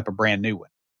spinning up a brand new one.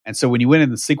 And so when you went in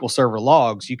the SQL Server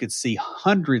logs, you could see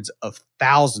hundreds of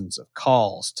thousands of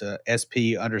calls to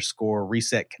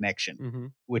SP_reset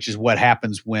connection, which is what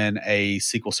happens when a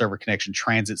SQL Server connection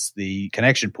transits the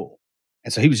connection pool.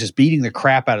 And so he was just beating the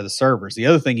crap out of the servers. The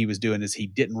other thing he was doing is he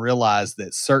didn't realize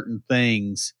that certain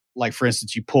things, like for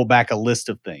instance, you pull back a list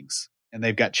of things and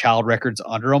they've got child records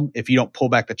under them. If you don't pull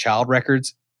back the child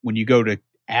records, when you go to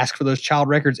ask for those child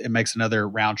records, it makes another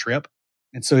round trip.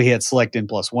 And so he had select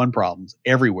N+1 problems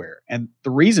everywhere. And the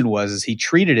reason is he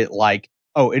treated it like,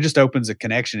 oh, it just opens a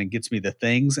connection and gets me the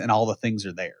things and all the things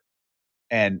are there.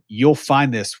 And you'll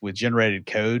find this with generated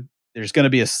code. There's going to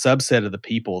be a subset of the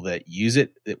people that use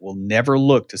it that will never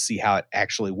look to see how it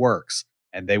actually works.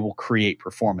 And they will create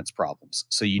performance problems.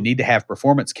 So you need to have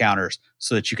performance counters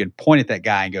so that you can point at that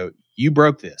guy and go, you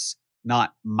broke this,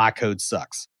 not my code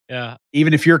sucks. Yeah.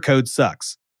 Even if your code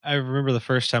sucks. I remember the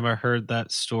first time I heard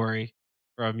that story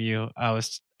from you. I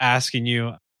was asking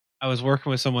you, I was working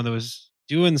with someone that was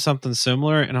doing something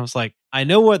similar. And I was like, I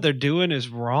know what they're doing is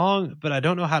wrong, but I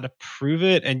don't know how to prove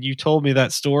it. And you told me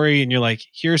that story and you're like,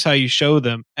 here's how you show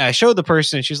them. And I showed the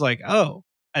person and she's like, oh,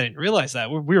 I didn't realize that.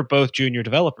 We were both junior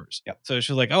developers. Yep. So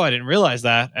she was like, oh, I didn't realize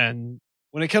that. And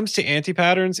when it comes to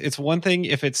anti-patterns, it's one thing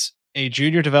if it's a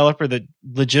junior developer that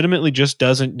legitimately just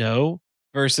doesn't know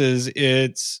versus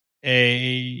it's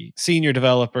a senior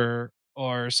developer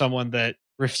or someone that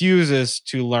refuses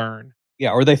to learn.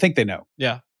 Yeah, or they think they know.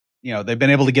 Yeah. They've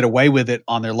been able to get away with it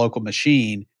on their local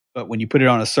machine, but when you put it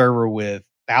on a server with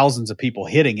thousands of people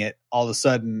hitting it, all of a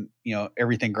sudden,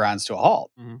 everything grinds to a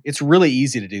halt. Mm-hmm. It's really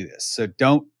easy to do this. So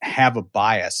don't have a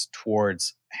bias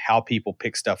towards how people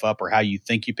pick stuff up or how you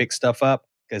think you pick stuff up,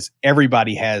 because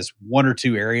everybody has one or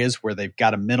two areas where they've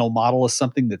got a mental model of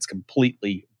something that's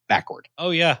completely backward.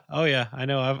 Oh yeah. I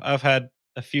know. I've had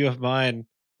a few of mine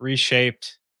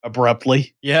reshaped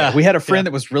abruptly. Yeah. We had a friend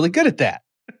that was really good at that.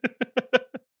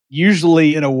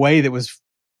 Usually in a way that was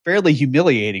fairly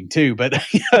humiliating too, but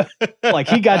like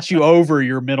he got you over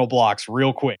your mental blocks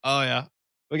real quick. Oh yeah.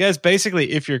 But guys,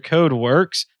 basically if your code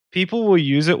works, people will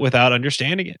use it without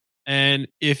understanding it. And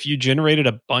if you generated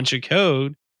a bunch of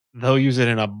code, they'll use it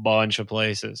in a bunch of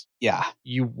places. Yeah.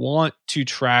 You want to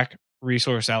track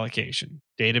resource allocation,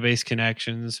 database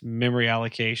connections, memory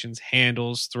allocations,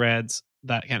 handles, threads,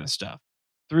 that kind of stuff.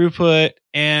 Throughput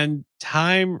and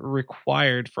time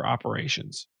required for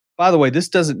operations. By the way, this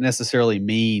doesn't necessarily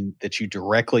mean that you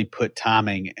directly put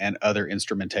timing and other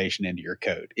instrumentation into your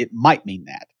code. It might mean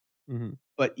that. Mm-hmm.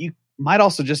 But you might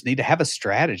also just need to have a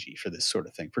strategy for this sort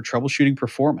of thing, for troubleshooting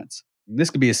performance. And this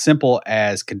could be as simple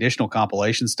as conditional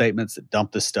compilation statements that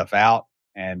dump this stuff out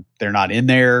and they're not in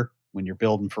there when you're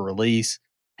building for release.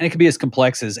 And it could be as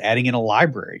complex as adding in a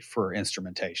library for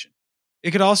instrumentation.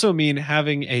 It could also mean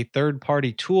having a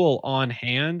third-party tool on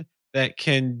hand that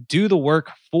can do the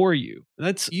work for you.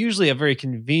 That's usually a very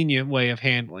convenient way of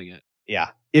handling it. Yeah,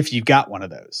 if you've got one of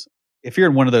those. If you're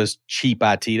in one of those cheap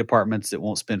IT departments that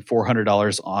won't spend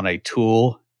 $400 on a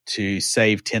tool to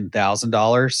save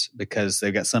 $10,000 because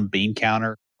they've got some bean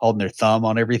counter holding their thumb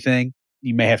on everything,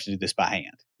 you may have to do this by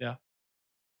hand. Yeah.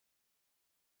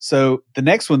 So the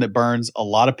next one that burns a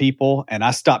lot of people, and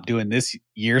I stopped doing this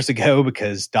years ago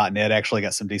because .NET actually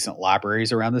got some decent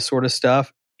libraries around this sort of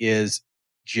stuff, is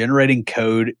generating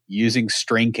code using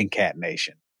string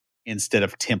concatenation instead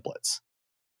of templates.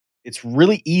 It's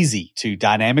really easy to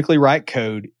dynamically write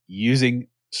code using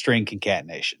string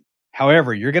concatenation.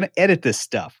 However, you're going to edit this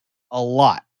stuff a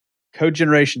lot. Code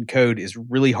generation code is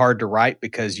really hard to write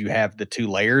because you have the two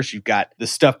layers. You've got the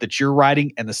stuff that you're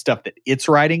writing and the stuff that it's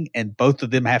writing, and both of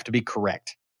them have to be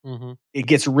correct. Mm-hmm. It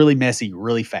gets really messy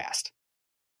really fast.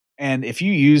 And if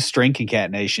you use string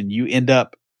concatenation, you end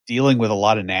up dealing with a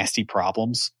lot of nasty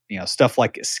problems, stuff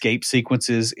like escape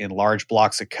sequences in large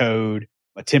blocks of code,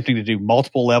 attempting to do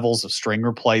multiple levels of string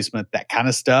replacement, that kind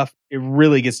of stuff. It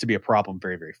really gets to be a problem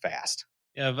very, very fast.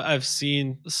 Yeah, I've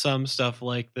seen some stuff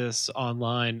like this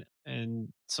online. and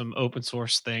some open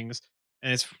source things.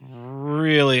 And it's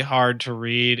really hard to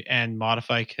read and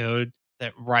modify code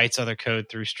that writes other code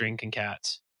through string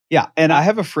concats. Yeah. And I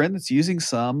have a friend that's using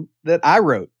some that I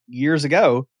wrote years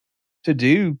ago to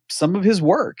do some of his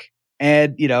work.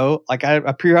 And, like I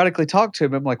periodically talk to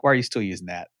him. I'm like, why are you still using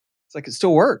that? It's like, it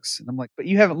still works. And I'm like, but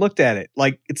you haven't looked at it.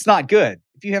 Like, it's not good.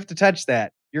 If you have to touch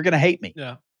that, you're going to hate me.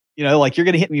 Yeah. Like you're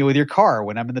going to hit me with your car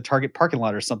when I'm in the Target parking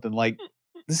lot or something. Like,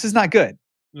 this is not good.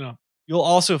 No. You'll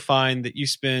also find that you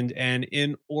spend an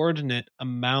inordinate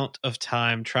amount of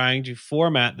time trying to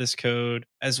format this code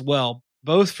as well,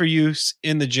 both for use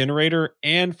in the generator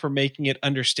and for making it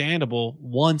understandable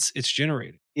once it's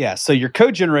generated. Yeah. So your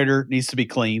code generator needs to be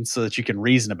clean so that you can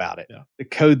reason about it. Yeah. The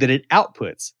code that it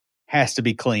outputs has to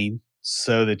be clean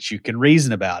so that you can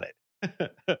reason about it.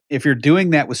 If you're doing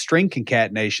that with string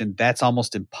concatenation, that's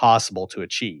almost impossible to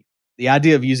achieve. The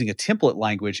idea of using a template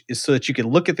language is so that you can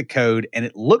look at the code and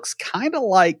it looks kind of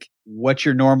like what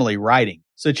you're normally writing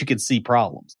so that you can see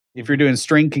problems. If you're doing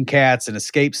string concats and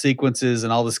escape sequences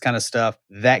and all this kind of stuff,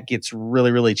 that gets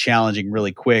really, really challenging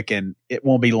really quick, and it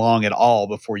won't be long at all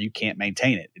before you can't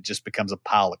maintain it. It just becomes a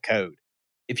pile of code.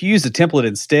 If you use a template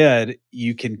instead,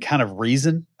 you can kind of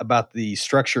reason about the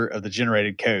structure of the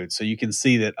generated code. So you can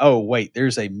see that, oh, wait,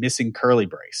 there's a missing curly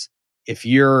brace. If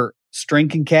you're string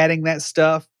concatting that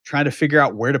stuff, trying to figure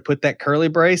out where to put that curly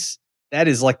brace, that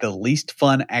is like the least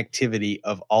fun activity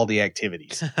of all the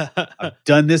activities. I've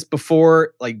done this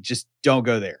before. Like, just don't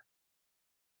go there.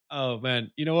 Oh man,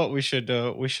 you know what we should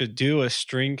do a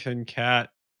string concat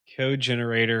code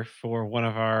generator for one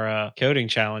of our coding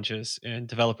challenges in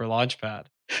Developer Launchpad.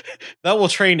 That will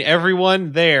train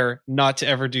everyone there not to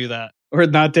ever do that. Or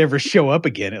not to ever show up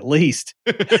again, at least.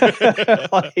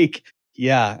 Like,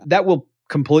 yeah, that will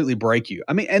completely break you.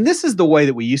 I mean, and this is the way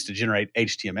that we used to generate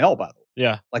HTML, by the way.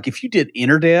 Yeah. Like if you did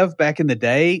InterDev back in the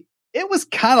day, it was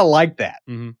kind of like that.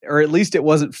 Mm-hmm. Or at least it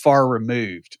wasn't far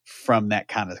removed from that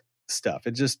kind of stuff.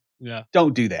 It just,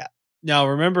 don't do that. Now,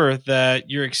 remember that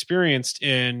you're experienced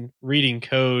in reading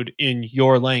code in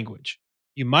your language.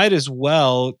 You might as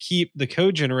well keep the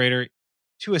code generator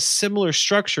to a similar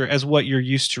structure as what you're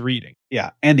used to reading.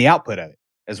 Yeah, and the output of it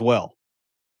as well.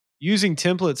 Using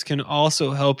templates can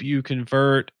also help you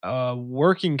convert a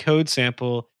working code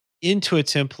sample into a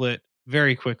template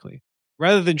very quickly.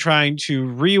 Rather than trying to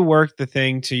rework the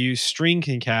thing to use string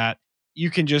concat,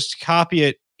 you can just copy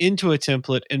it into a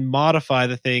template and modify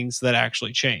the things that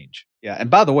actually change. Yeah, and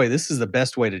by the way, this is the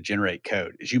best way to generate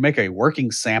code. Is you make a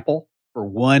working sample for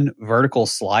one vertical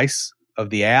slice of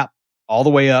the app all the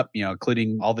way up,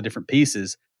 including all the different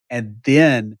pieces, and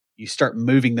then you start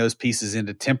moving those pieces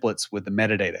into templates with the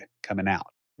metadata coming out.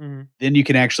 Mm-hmm. Then you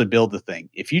can actually build the thing.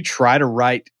 If you try to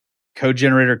write code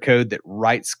generator code that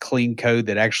writes clean code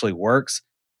that actually works,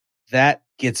 that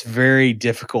gets very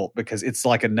difficult because it's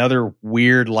like another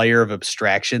weird layer of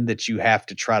abstraction that you have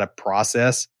to try to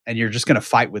process, and you're just going to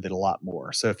fight with it a lot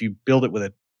more. So if you build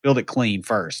it clean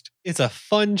first. It's a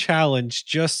fun challenge,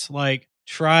 just like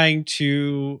trying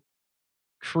to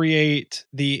create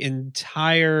the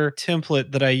entire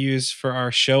template that I use for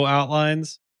our show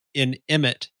outlines in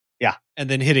Emmet. Yeah. And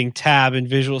then hitting tab in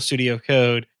Visual Studio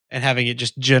Code and having it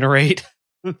just generate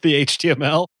the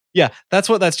HTML. Yeah, that's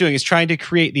what that's doing, is trying to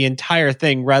create the entire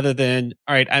thing rather than,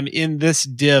 all right, I'm in this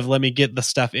div, let me get the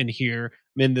stuff in here.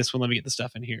 I'm in this one, let me get the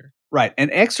stuff in here. Right. And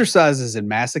exercises in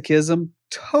masochism,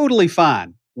 totally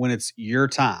fine when it's your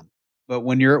time. But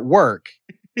when you're at work,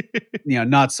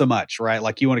 not so much, right?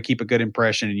 Like you want to keep a good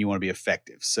impression and you want to be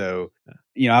effective. So,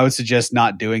 I would suggest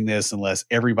not doing this unless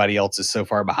everybody else is so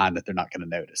far behind that they're not going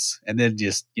to notice. And then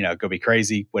just, go be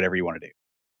crazy, whatever you want to do.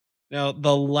 Now,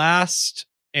 the last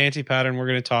anti-pattern we're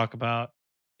going to talk about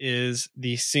is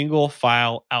the single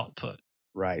file output.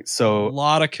 Right. So a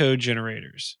lot of code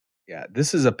generators. Yeah,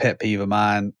 this is a pet peeve of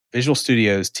mine. Visual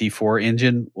Studio's T4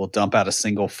 engine will dump out a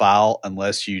single file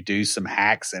unless you do some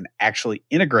hacks and actually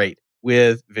integrate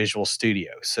with Visual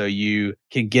Studio. So you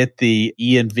can get the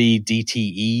env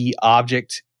DTE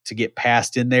object to get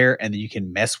passed in there, and then you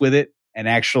can mess with it and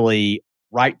actually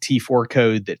write T4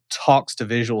 code that talks to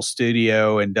Visual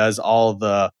Studio and does all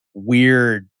the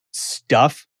weird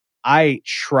stuff. I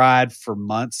tried for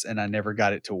months and I never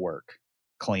got it to work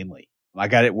cleanly. I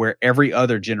got it where every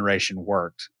other generation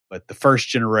worked, but the first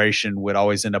generation would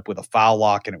always end up with a file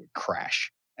lock and it would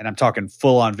crash. And I'm talking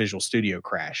full on Visual Studio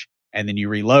crash. And then you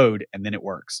reload and then it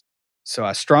works. So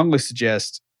I strongly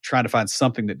suggest trying to find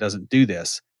something that doesn't do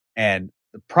this. And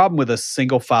the problem with a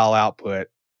single file output,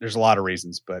 there's a lot of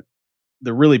reasons, but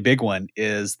the really big one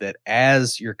is that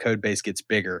as your code base gets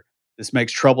bigger, this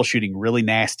makes troubleshooting really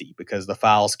nasty because the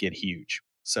files get huge.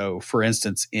 So, for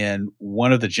instance, in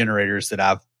one of the generators that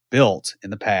I've built in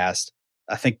the past,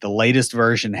 I think the latest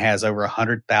version has over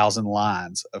 100,000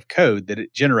 lines of code that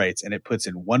it generates and it puts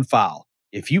in one file.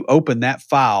 If you open that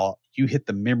file, you hit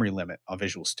the memory limit on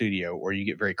Visual Studio or you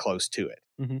get very close to it.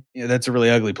 That's a really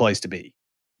ugly place to be.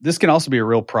 This can also be a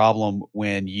real problem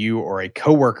when you or a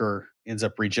coworker ends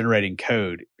up regenerating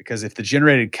code, because if the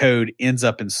generated code ends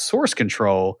up in source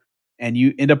control and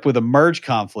you end up with a merge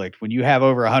conflict when you have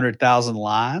over 100,000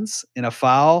 lines in a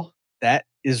file, that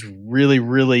is really,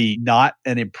 really not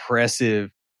an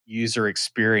impressive user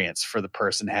experience for the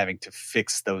person having to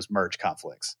fix those merge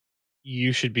conflicts.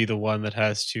 You should be the one that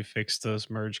has to fix those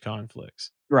merge conflicts.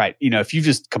 Right. If you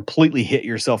just completely hit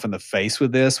yourself in the face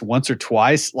with this once or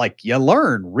twice, like, you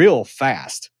learn real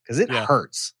fast because it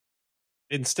hurts.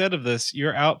 Instead of this,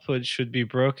 your output should be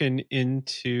broken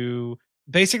into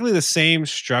basically the same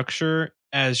structure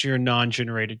as your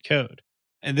non-generated code.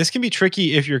 And this can be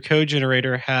tricky if your code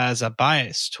generator has a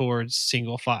bias towards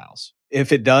single files.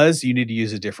 If it does, you need to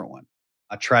use a different one.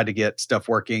 I tried to get stuff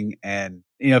working, and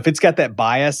if it's got that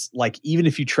bias, like, even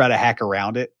if you try to hack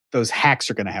around it, those hacks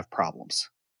are going to have problems.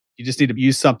 You just need to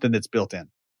use something that's built in.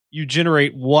 You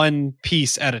generate one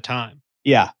piece at a time.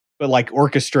 Yeah. But like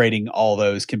orchestrating all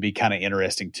those can be kind of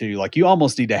interesting too. Like, you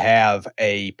almost need to have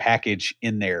a package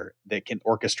in there that can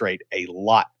orchestrate a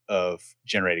lot of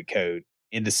generated code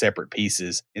into separate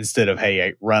pieces instead of, hey,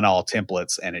 I run all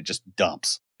templates and it just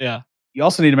dumps. Yeah. You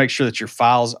also need to make sure that your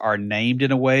files are named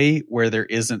in a way where there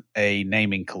isn't a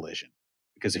naming collision.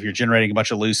 Because if you're generating a bunch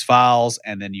of loose files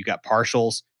and then you got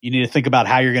partials, you need to think about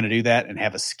how you're going to do that and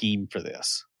have a scheme for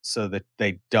this so that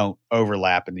they don't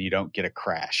overlap and you don't get a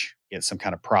crash, get some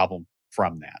kind of problem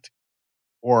from that.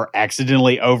 Or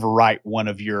accidentally overwrite one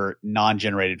of your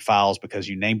non-generated files because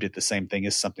you named it the same thing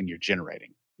as something you're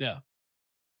generating. Yeah.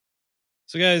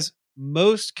 So guys,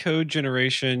 most code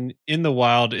generation in the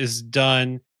wild is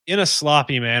done in a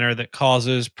sloppy manner that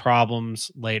causes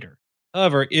problems later.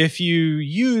 However, if you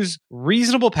use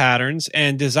reasonable patterns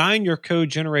and design your code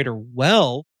generator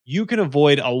well, you can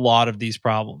avoid a lot of these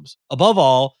problems. Above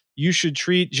all, you should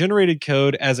treat generated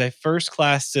code as a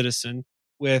first-class citizen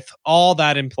with all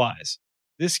that implies.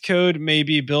 This code may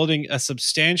be building a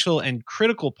substantial and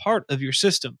critical part of your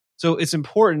system, so it's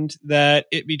important that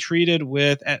it be treated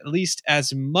with at least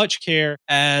as much care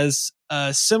as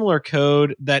a similar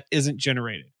code that isn't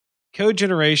generated. Code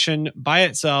generation by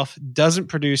itself doesn't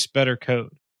produce better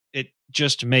code. It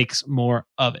just makes more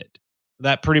of it.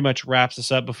 That pretty much wraps us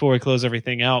up. Before we close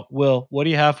everything out, Will, what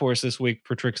do you have for us this week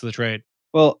for Tricks of the Trade?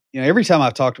 Well, every time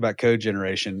I've talked about code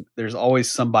generation, there's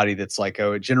always somebody that's like,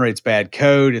 oh, it generates bad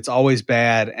code. It's always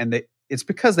bad. And it's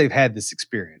because they've had this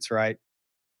experience, right?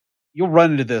 You'll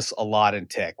run into this a lot in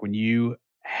tech. When you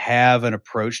have an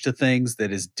approach to things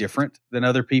that is different than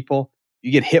other people,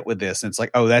 you get hit with this and it's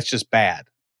like, oh, that's just bad.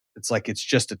 It's like, it's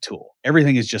just a tool.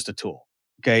 Everything is just a tool.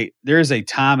 Okay. There is a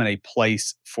time and a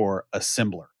place for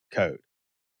assembler code.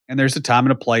 And there's a time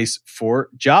and a place for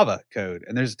Java code.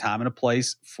 And there's a time and a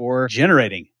place for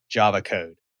generating Java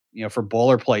code, for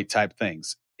boilerplate type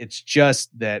things. It's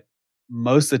just that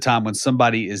most of the time when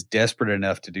somebody is desperate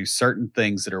enough to do certain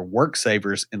things that are work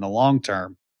savers in the long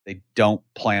term, they don't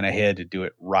plan ahead to do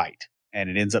it right. And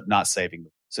it ends up not saving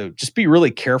them. So just be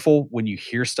really careful when you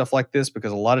hear stuff like this,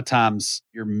 because a lot of times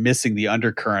you're missing the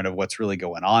undercurrent of what's really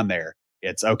going on there.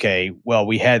 It's okay, well,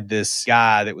 we had this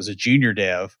guy that was a junior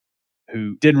dev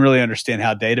who didn't really understand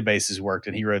how databases worked,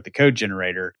 and he wrote the code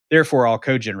generator. Therefore, all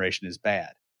code generation is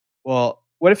bad. Well,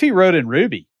 what if he wrote in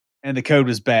Ruby and the code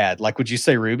was bad? Like, would you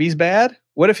say Ruby's bad?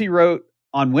 What if he wrote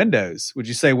on Windows? Would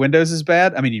you say Windows is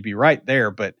bad? I mean, you'd be right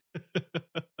there, but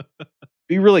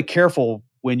be really careful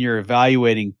when you're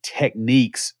evaluating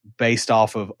techniques based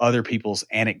off of other people's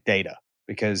anecdata,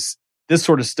 because this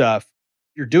sort of stuff,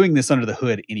 you're doing this under the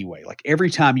hood anyway. Like, every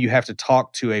time you have to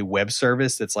talk to a web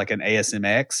service that's like an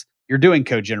ASMX, you're doing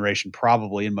code generation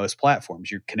probably in most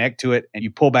platforms. You connect to it and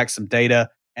you pull back some data,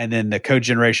 and then the code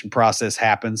generation process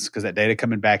happens because that data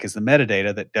coming back is the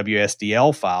metadata, that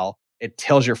WSDL file. It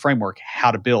tells your framework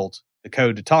how to build the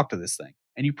code to talk to this thing.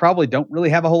 And you probably don't really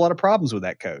have a whole lot of problems with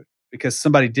that code because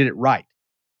somebody did it right.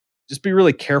 Just be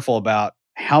really careful about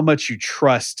how much you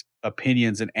trust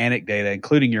opinions and anecdata,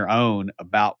 including your own,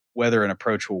 about whether an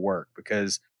approach will work,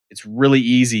 because it's really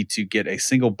easy to get a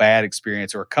single bad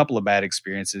experience or a couple of bad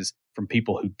experiences from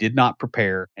people who did not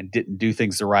prepare and didn't do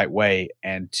things the right way,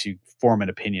 and to form an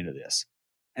opinion of this.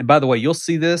 And by the way, you'll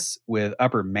see this with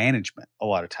upper management a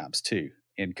lot of times too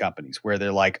in companies, where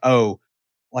they're like, oh,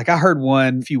 like I heard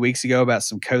one a few weeks ago about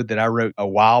some code that I wrote a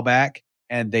while back,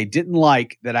 and they didn't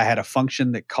like that I had a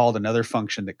function that called another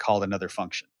function that called another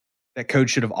function. That code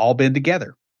should have all been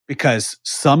together because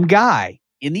some guy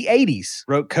in the 80s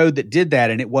wrote code that did that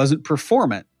and it wasn't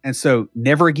performant. And so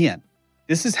never again.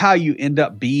 This is how you end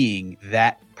up being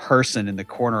that person in the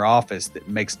corner office that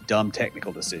makes dumb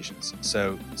technical decisions.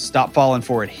 So stop falling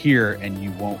for it here and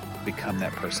you won't become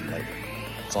that person later.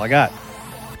 That's all I got.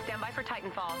 Stand by for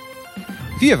Titanfall.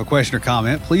 If you have a question or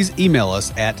comment, please email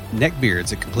us at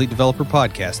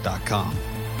neckbeards@CompleteDeveloperPodcast.com.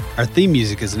 Our theme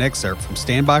music is an excerpt from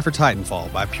Stand By for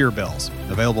Titanfall by Pure Bells,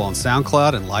 available on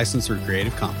SoundCloud and licensed through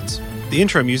Creative Commons. The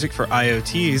intro music for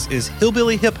IoTs is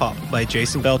Hillbilly Hip Hop by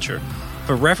Jason Belcher.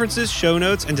 For references, show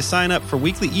notes, and to sign up for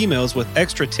weekly emails with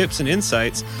extra tips and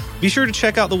insights, be sure to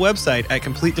check out the website at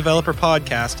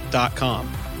CompleteDeveloperPodcast.com.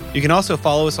 You can also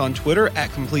follow us on Twitter at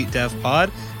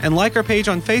CompleteDevPod and like our page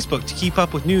on Facebook to keep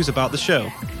up with news about the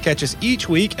show. Catch us each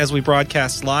week as we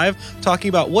broadcast live, talking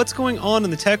about what's going on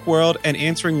in the tech world and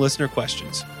answering listener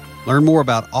questions. Learn more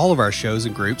about all of our shows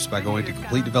and groups by going to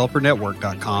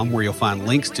CompleteDeveloperNetwork.com, where you'll find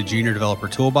links to Junior Developer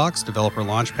Toolbox, Developer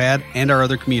Launchpad, and our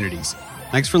other communities.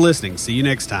 Thanks for listening. See you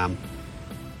next time.